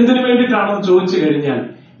ടെസ്റ്റ് എന്തിനു വേണ്ടിയിട്ടാണെന്ന് ചോദിച്ചു കഴിഞ്ഞാൽ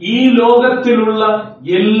ഈ ലോകത്തിലുള്ള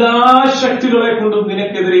എല്ലാ ശക്തികളെ കൊണ്ടും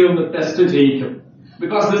നിനക്കെതിരെ ഒന്ന് test ചെയ്യിക്കും.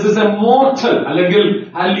 Because this is A mortal അല്ലെങ്കിൽ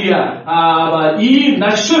ഹല്ലേലൂയ ഈ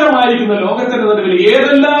നശ്വരമായിരിക്കുന്ന ലോകത്തിന്റെ നടുവിൽ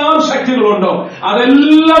ഏതെല്ലാം ശക്തികളുണ്ടോ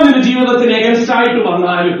അതെല്ലാം നിന്റെ ജീവിതത്തിന് എഗൻസ്റ്റ് ആയിട്ട്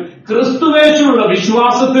വന്നാലും ക്രിസ്തുവേശുള്ള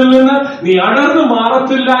വിശ്വാസത്തിൽ നിന്ന് നീ അടർന്നു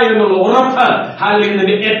മാറത്തില്ല എന്നുള്ള ഉറപ്പ് അല്ലെങ്കിൽ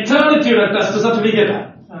നിന്റെ എറ്റേണിറ്റിയുടെ ടെസ്റ്റ് സർട്ടിഫിക്കറ്റാണ്.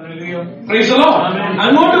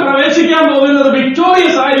 അങ്ങോട്ട് പ്രവേശിക്കാൻ പോകുന്നത്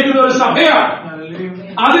വിക്ടോറിയസ് ആയിരിക്കുന്ന ഒരു സഭയാണ്.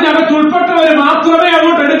 അതിനകത്ത് ഉൾപ്പെട്ടവര് മാത്രമേ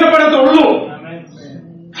അങ്ങോട്ട് എടുക്കപ്പെടത്തുള്ളൂ.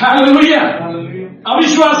 ഹല്ലേലൂയ.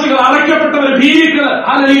 അവിശ്വാസികൾ, അടയ്ക്കപ്പെട്ടവർ, ഭീരുക്കള്,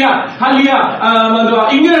 ഹല്ലേലൂയ ഹല്ലേലൂയ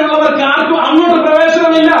ഇങ്ങനെയുള്ളവർക്ക് ആർക്കും അങ്ങോട്ട്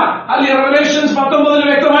പ്രവേശനമില്ല. ഹല്ലേലൂയ. റെവലേഷൻസ് 19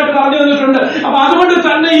 വ്യക്തമായിട്ട് പറഞ്ഞു തന്നിട്ടുണ്ട്. അപ്പൊ അതുകൊണ്ട്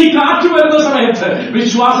തന്നെ ഈ കാറ്റ് വരുന്ന സമയത്ത്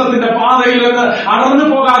വിശ്വാസത്തിന്റെ പാതയിൽ നിന്ന് അടർന്നു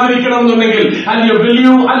പോകാതിരിക്കണം എന്നുണ്ടെങ്കിൽ hallelujah will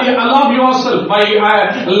you allow yourself by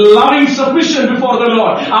loving submission before the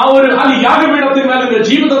Lord ആ ഒരു യാഗപീഠത്തിന്മേൽ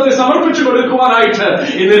ജീവിതത്തെ സമർപ്പിച്ചു കൊടുക്കുവാനായിട്ട്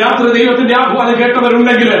ഇന്ന് രാത്രി ദൈവത്തിന്റെ ആഹ്വാനം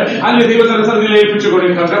കേട്ടവരുണ്ടെങ്കിൽ ഹല്ലേലൂയ ദൈവത്തിന്റെ സന്നിധിയിൽ ഏൽപ്പിച്ചു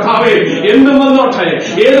കൊടുക്കുക. കർത്താവേ എന്തും വന്നോട്ടെ,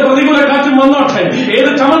 ഏത് പ്രതികൂല കാറ്റും വന്നോട്ടെ, ഏത്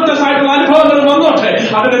ചമർത്തസായിട്ടുള്ള അനുഭവങ്ങളും വന്നോട്ടെ,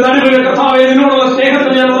 അതിന്റെ നടുവിൽ കർത്താവേ നിന്നോടുള്ള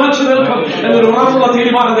സ്നേഹത്തിൽ ഞാൻ ഉറച്ചു നിൽക്കും എന്നൊരു ഉറപ്പുള്ള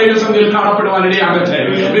തീരുമാനം ദൈവസന്നിധിയിൽ കാണപ്പെടുവാൻ ഇടയാകട്ടെ.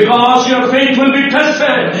 Because your faith will be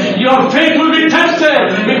tested. Your faith will be tested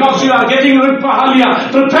because you are getting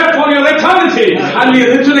prepared for your eternity. Hallelujah.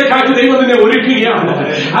 നിത്യതയ്ക്കായിട്ട് ദൈവം നിന്നെ ഒരുക്കുകയാണ്.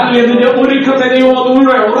 ഹല്ലേലൂയ. നിന്റെ ഒരുക്കത്തെ ദൈവം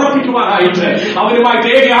ഒന്നുകൂടെ ഉറപ്പിക്കുവാനായിട്ട് അവരുമായിട്ട്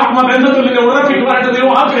ഏക ആത്മബന്ധത്തിൽ നിന്നെ ഉറപ്പിക്കുവാനായിട്ട്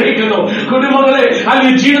ദൈവം ആഗ്രഹിക്കുന്നു. കുടുംബങ്ങളെ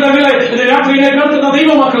ഹല്ലേലൂയ ജീവിതങ്ങളെ ഇന്ന് രാത്രിയിലെ കേൾക്കുന്ന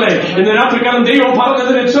ദൈവമക്കളെ ഇന്ന് രാത്രിക്കാലം ദൈവം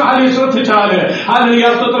പറഞ്ഞതിനെ ഹല്ലേലൂയ ശ്രദ്ധിച്ചാല് ഹല്ലേലൂയ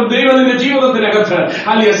സ്തോത്രം. ദൈവം നിന്റെ ജീവിതത്തിനകത്ത്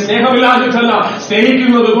ഹല്ലേലൂയ സ്നേഹമില്ലാതിട്ടല്ല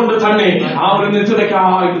സ്നേഹിക്കുന്നത് കൊണ്ട് തന്നെ ആ ഒരു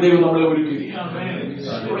നിത്യതയ്ക്കായിട്ട് ദൈവം നമ്മളെ ഒരുക്കുകയാണ്.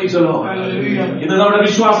 ഇന്ന് നമ്മുടെ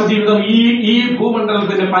വിശ്വാസ ജീവിതം ഈ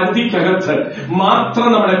ഭൂമണ്ഡലത്തിന്റെ പരിധിക്കകത്ത് മാത്രം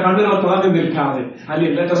നമ്മുടെ കണ്ണുകൾ തുറന്നു നിൽക്കാതെ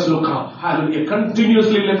അല്ലെങ്കിൽ let us look up. Hallelujah.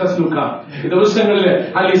 Continuously let us look up. ഈ ദിവസങ്ങളിൽ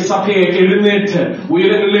അല്ലെങ്കിൽ സഭയെ എഴുന്നേറ്റ്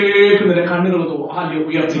ഉയരങ്ങളിലേക്ക് നിന്റെ കണ്ണുകൾ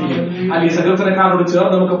ഉയർത്തിക്കുക. അല്ലെങ്കിൽ സകീർത്തനക്കാരോട്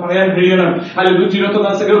ചേർന്ന് നമുക്ക് പറയാൻ കഴിയണം. അല്ലെങ്കിൽ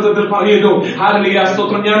 121 സകീർത്തനത്തിൽ പറയുന്നു ഹല്ലേലൂയ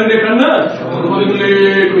സ്തോത്രം. ഞാൻ എന്റെ കണ്ണ്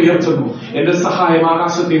ഉയരങ്ങളിലേക്ക് ഉയർത്തുന്നു, എന്റെ സഹായം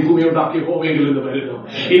ആകാശത്തെയും ഭൂമിയെ ഉണ്ടാക്കിയ യഹോവയിൽ നിന്ന് വരുന്നു.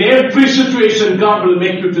 In every situation God will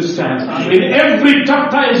make you to stand. In every tough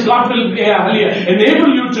times God will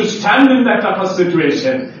enable you to stand in that toughest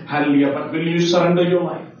situation. Hallelujah. But will you surrender your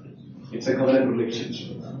life? It's a covenant relationship.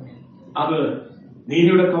 അത്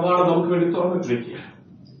നീതിയുടെ കവാടം നമുക്ക് വേണ്ടി തുറന്നിട്ടിരിക്കുക.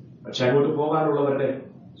 പക്ഷെ അങ്ങോട്ട് പോകാനുള്ളവരുടെ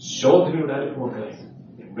ശോധനയുടെ അനുഭവങ്ങളെ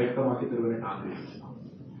വ്യക്തമാക്കി തരുവാനായിട്ട് ആഗ്രഹിക്കുന്നു.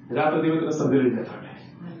 രാത്രി ദൈവത്തിന്റെ സന്ധിയിൽ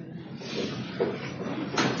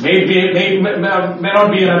may not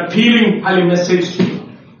be an appealing message to you,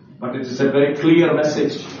 but it is a very clear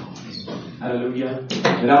message. Hallelujah.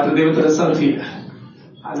 രാത്രി ദൈവത്തിന്റെ സന്നിധിയിൽ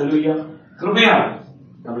ഹല്ലേലൂയ കൃപയാൽ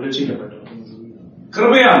നമ്മൾ രക്ഷിക്കപ്പെട്ടു.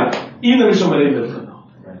 കൃപയാൽ ഈ നിമിഷം വരെ നിൽക്കുന്നു.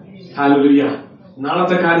 ഹല്ലേലൂയ.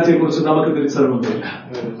 നാളത്തെ കാര്യത്തെ കുറിച്ച് നമുക്ക് തിരിച്ചറിവൊന്നുമില്ല.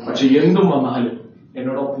 പക്ഷെ എന്തും വന്നാലും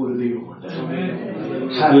എന്നോടൊപ്പം ഒരു ദൈവമുണ്ട്.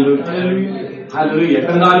 ഹല്ലേലൂയ. ഹല്ലേലൂയ.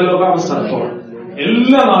 എത്രനാല് ലോകാവസ്ഥ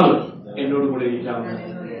എല്ലാ നാളും എന്നോട് കൂടെ ഇരിക്കാമെന്ന്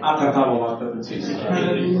ആ കർത്താവ് വാഗ്ദത്തം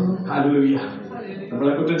ചെയ്തിരിക്കുന്നു. ഹല്ലേലൂയ.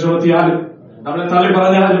 നമ്മളെ കുറ്റം ചുമത്തിയാലും നമ്മളെ തള്ളി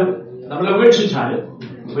പറഞ്ഞാലും നമ്മളെ ഉപേക്ഷിച്ചാലും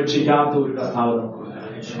ഉപേക്ഷിക്കാത്ത ഒരു കർത്താവ് നമുക്കുണ്ട്.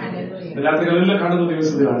 രാത്രികളെല്ലാം കാണുന്ന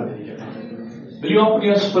ദിവസത്തിലാണ്. Will you open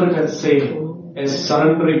your spirit and say a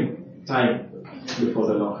surrendering time before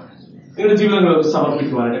the Lord? നിങ്ങളുടെ ജീവിതങ്ങൾ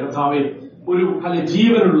സമർപ്പിക്കുവാനായിട്ട് കർത്താവെ ഒരു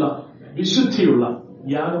ജീവനുള്ള വിശുദ്ധിയുള്ള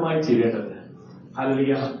യാഗമായി തീരേണ്ടത്.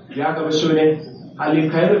 ഹല്ലേലൂയ. യാഗപശുവിനെ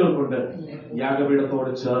കയറുകൾ കൊണ്ട് യാഗപീഠത്തോട്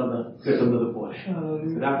ചേർന്ന് കെട്ടുന്നത് പോലെ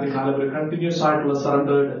രാത്രികാലം ഒരു കണ്ടിന്യൂസ് ആയിട്ടുള്ള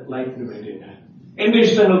സറണ്ടേർഡ് ലൈഫിന് വേണ്ടിയിട്ട് എന്റെ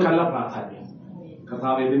ഇഷ്ടങ്ങൾക്കല്ല പ്രാധാന്യം,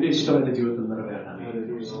 കർത്താവ് നിന്റെ ഇഷ്ടം എന്റെ ജീവിതത്തിൽ നിറവേറണം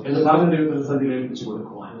എന്ന് പറഞ്ഞ ദൈവത്തിന്റെ സന്ധിയിൽ ഏൽപ്പിച്ചു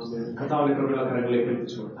കൊടുക്കുവാൻ കർത്താവിന്റെ കൃപയുള്ള കരങ്ങളിലേക്ക്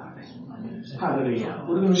ഏൽപ്പിച്ചു കൊടുത്താട്ടെ. ഹല്ലേലൂയ.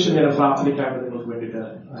 ഒരു നിമിഷം ഞാൻ പ്രാർത്ഥനയ്ക്കായിട്ട് നിങ്ങൾക്ക് വേണ്ടിയിട്ട്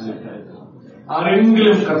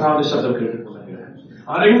ആരെങ്കിലും കർത്താവിന്റെ ശബ്ദം കേട്ടിട്ടുണ്ടെങ്കിൽ,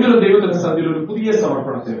 ആരെങ്കിലും ദൈവത്തിന്റെ സന്ധിയിൽ ഒരു പുതിയ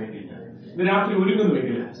സമർപ്പണത്തിന് വേണ്ടിയിട്ട് ഇന്ന് രാത്രി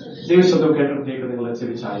ഒരുങ്ങുന്നുവെങ്കിൽ ദൈവശബ്ദം കേട്ടിട്ടേക്ക് നിങ്ങളെ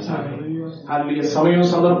ചെവിച്ചായിച്ചാണ്. ഹല്ലേലൂയ. സമയവും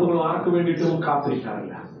സന്ദർഭങ്ങളും ആർക്ക് വേണ്ടിയിട്ടും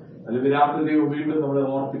കാത്തിരിക്കാറില്ല. അല്ലെങ്കിൽ രാത്രി ദൈവം വീണ്ടും നമ്മളെ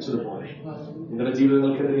ഓർപ്പിച്ചതുപോലെ നിങ്ങളുടെ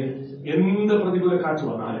ജീവിതങ്ങൾക്കെതിരെ എന്ത് പ്രതികൂല കാറ്റ്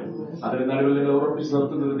വന്നാലും അതിന് നടുവിൽ നിങ്ങൾ ഉറപ്പിച്ച്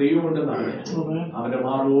നിർത്തുന്നത് ദൈവമുണ്ടെന്നാണ്. അവന്റെ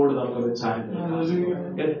മാറോട് നമുക്കത് ചാരുന്നു.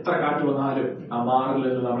 എത്ര കാറ്റ് വന്നാലും ആ മാറിൽ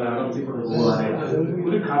നിന്ന് നമ്മളെ അടർത്തിക്കൊണ്ട് പോകാനായിട്ട്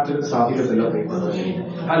ഒരു കാറ്റിന് സാധിക്കത്തില്ല.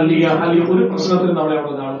 അല്ലെങ്കിൽ ഒരു പ്രശ്നത്തിൽ നമ്മളെ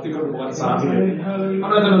അവിടെ നടത്തിക്കൊണ്ട് പോകാൻ സാധിക്കില്ല.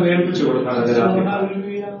 നമ്മളെ തന്നെ നേർപ്പിച്ചു കൊടുക്കാൻ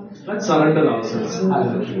സറണ്ടർ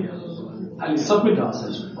സബ്മിറ്റ്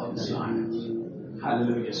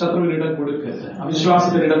ശത്രുവിന് ഇടം കൊടുക്കരുത്,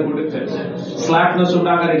 അവിശ്വാസത്തിന് ഇടം കൊടുക്കരുത്, സ്ലാക്നെസ്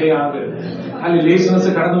ഉണ്ടാകാൻ ഇടയാകരുത്, അല്ലെങ്കിൽ ലേസിനെസ്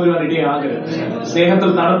കടന്നു വരുവാൻ ഇടയാകരുത്, സ്നേഹത്തിൽ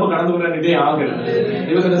തണുപ്പ് കടന്നു വരാൻ ഇടയാകരുത്.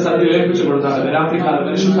 ദൈവത്തിന്റെ സന്ധിയിൽ ഏൽപ്പിച്ചു കൊടുത്താണ്. രാത്രികാലം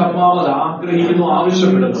പരിശുദ്ധാത്മാവ് ആഗ്രഹിക്കുന്നു,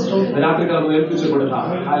 ആവശ്യപ്പെടുന്നു. രാത്രികാലം ഏൽപ്പിച്ചു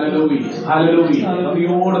കൊടുത്താണ്. ഹല്ലേലൂയ. ഹല്ലേലൂയ.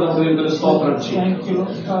 നന്ദിയോടെ നമുക്ക് ദൈവത്തിന് സ്തോത്രം ചെയ്യും.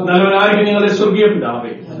 നല്ലവനായിരിക്കും ഞങ്ങളുടെ സ്വർഗീയ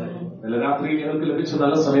പിതാവേ. നല്ല രാത്രി ഞങ്ങൾക്ക് ലഭിച്ച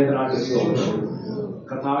നല്ല സമയത്തിനാണ് സ്തോത്രം.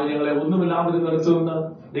 കർത്താവ് ഞങ്ങളെ ഒന്നുമില്ലാതെ നിർത്തുന്ന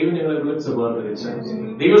ദൈവം ഞങ്ങളെ വിളിച്ച് വേർതിരിച്ച്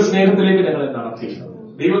ദൈവസ്നേഹത്തിലേക്ക് ഞങ്ങളെ നടത്തി,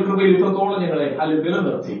 ദൈവകൃപയിൽ ഇത്രത്തോളം ഞങ്ങളെ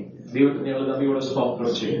നിലനിർത്തി ദൈവത്തിന് ഞങ്ങൾ നന്ദിയോടെ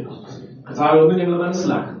സ്തോത്രം ചെയ്യുന്നു. കർത്താവ് ഒന്ന് ഞങ്ങൾ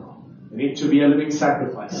മനസ്സിലാക്കുന്നു, need to be a living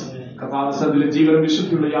sacrifice. കർത്താവ് സന്ധിയിൽ ജീവനും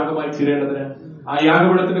വിശുദ്ധിയുള്ള യാഗമായി തീരേണ്ടതിന് ആ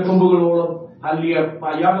യാഗപീഠത്തിന്റെ കൊമ്പുകളോളം അല്ലെങ്കിൽ ആ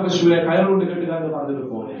യാഗപശുവിനെ കയറുകൊണ്ട് കെട്ടുക എന്ന്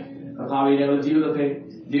പറഞ്ഞതുപോലെ കർത്താവ് ഞങ്ങളുടെ ജീവിതത്തെ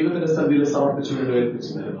ദൈവത്തിന്റെ സന്ധിയിൽ സമർപ്പിച്ചുകൊണ്ട്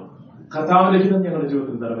ഏൽപ്പിച്ചു തരുന്നു. കർത്താവിന്റെ ഹിതം ഞങ്ങളുടെ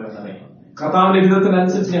ജീവിതത്തിൽ നിറവേറണമേ. കർത്താവിന്റെ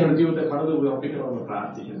ഹിതത്തിനനുസരിച്ച് ഞങ്ങളുടെ ജീവിതത്തെ കടന്നു ഉറപ്പിക്കണമെന്ന്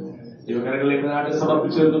പ്രാർത്ഥിക്കുന്നു. ദൈവകരങ്ങളിലേക്ക് നാട്ടെ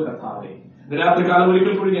സമർപ്പിച്ചിരുന്നു. കർത്താവെ രാത്രികാലം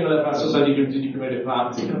ഒരിക്കൽ കൂടി ഞങ്ങളെ പ്രശസ്തിക്കും വേണ്ടി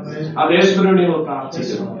പ്രാർത്ഥിക്കുന്നു. ആ ദേശത്തിനോട് ഞങ്ങൾ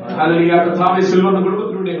പ്രാർത്ഥിക്കുന്നു. അല്ലെങ്കിൽ ആ കർത്താവിന്റെ സിൽവറിന്റെ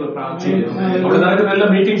കുടുംബത്തിനോട് ഞങ്ങൾ പ്രാർത്ഥിക്കുന്നു. അവിടെ നടക്കുന്ന എല്ലാ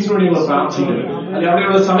മീറ്റിംഗ്സിനോട് ഞങ്ങൾ പ്രാർത്ഥിക്കുന്നു. അല്ലെങ്കിൽ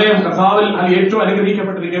അവിടെയുള്ള സമയം കർത്താവിൽ അല്ലെങ്കിൽ ഏറ്റവും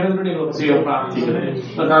അനുഗ്രഹിക്കപ്പെട്ടിരിക്കുന്നതിനോട് ഞങ്ങൾ പ്രത്യേകം പ്രാർത്ഥിക്കുന്നു.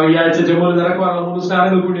 കർത്താവ് ഈ ആഴ്ച ജമ്മുവിൽ നടക്കുവാനുള്ള 3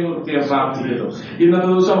 സ്നാനങ്ങൾ കൂടി ഞങ്ങൾ പ്രത്യേകം പ്രാർത്ഥിക്കുന്നു. ഇന്നത്തെ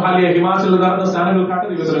ദിവസം ഹിമാചലിൽ നടന്ന സ്നാനങ്ങൾക്കാട്ട്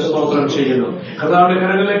ദൈവത്തിന് സ്തോത്രം ചെയ്യുന്നു. കർത്താവിന്റെ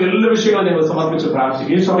കരങ്ങളിലേക്ക് എല്ലാ വിഷയങ്ങളും ഞങ്ങൾ സമർപ്പിച്ച്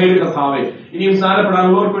പ്രാർത്ഥിക്കും. ഈ സമയത്ത് കർത്താവെ ഇനിയും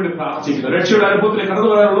സ്നാനപ്പെടാനുള്ളവർക്ക് വേണ്ടി പ്രാർത്ഥിക്കുന്നു. രക്ഷയുടെ അനുഭവത്തിലേക്ക് കടന്നു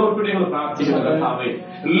വരാനുള്ളവർക്ക് വേണ്ടി ഞങ്ങൾ പ്രാർത്ഥിക്കുന്നു. കർത്താവെ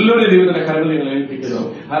എല്ലാവരുടെയും ദൈവത്തിന്റെ കരങ്ങളിൽ ഞങ്ങൾ ഏൽപ്പിക്കുന്നു.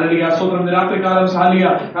 അല്ലെങ്കിൽ ആ സ്വന്തം രാത്രികാലം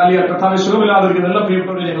കർത്താവ് സുഖമില്ലാതിരിക്കുന്ന എല്ലാ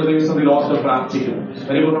പ്രിയപ്പെട്ടവരും ഞങ്ങൾ ദൈവസഭയിൽ ഓർത്ത് പ്രാർത്ഥിക്കുന്നു.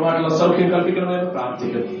 പരിപൂർണ്ണമായിട്ടുള്ള സൗഖ്യം കൽപ്പിക്കണമെന്ന്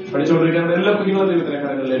പ്രാർത്ഥിക്കുന്നു. പഠിച്ചുകൊണ്ടിരിക്കുന്ന എല്ലാ കുഞ്ഞുങ്ങളും ദൈവത്തിന്റെ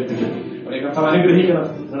കരങ്ങളിൽ ഏൽപ്പിക്കുന്നു. അവരെ കർത്താവ് അനുഗ്രഹിക്കണം.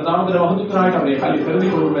 നിങ്ങളുടെ നാമത്തിന്റെ മഹത്വത്തിനായിട്ട് അവരെ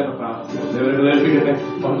കരുതിക്കൊള്ളുമെന്ന് പ്രാർത്ഥിക്കുന്നു. ദൈവങ്ങൾ ഏൽപ്പിക്കട്ടെ.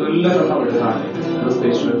 എല്ലാ കർത്താവ് എടുത്താണ്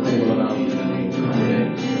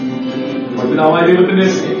പിതാവായ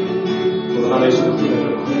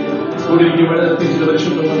ദൈവത്തിന്റെ ോട്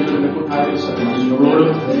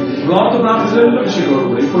പ്രാർത്ഥിച്ച എല്ലാ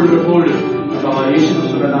വിഷയങ്ങളോടുകൂടെ ഇപ്പോഴും എപ്പോഴും യേശു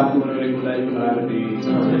ക്രിസ്തുവിന്റെ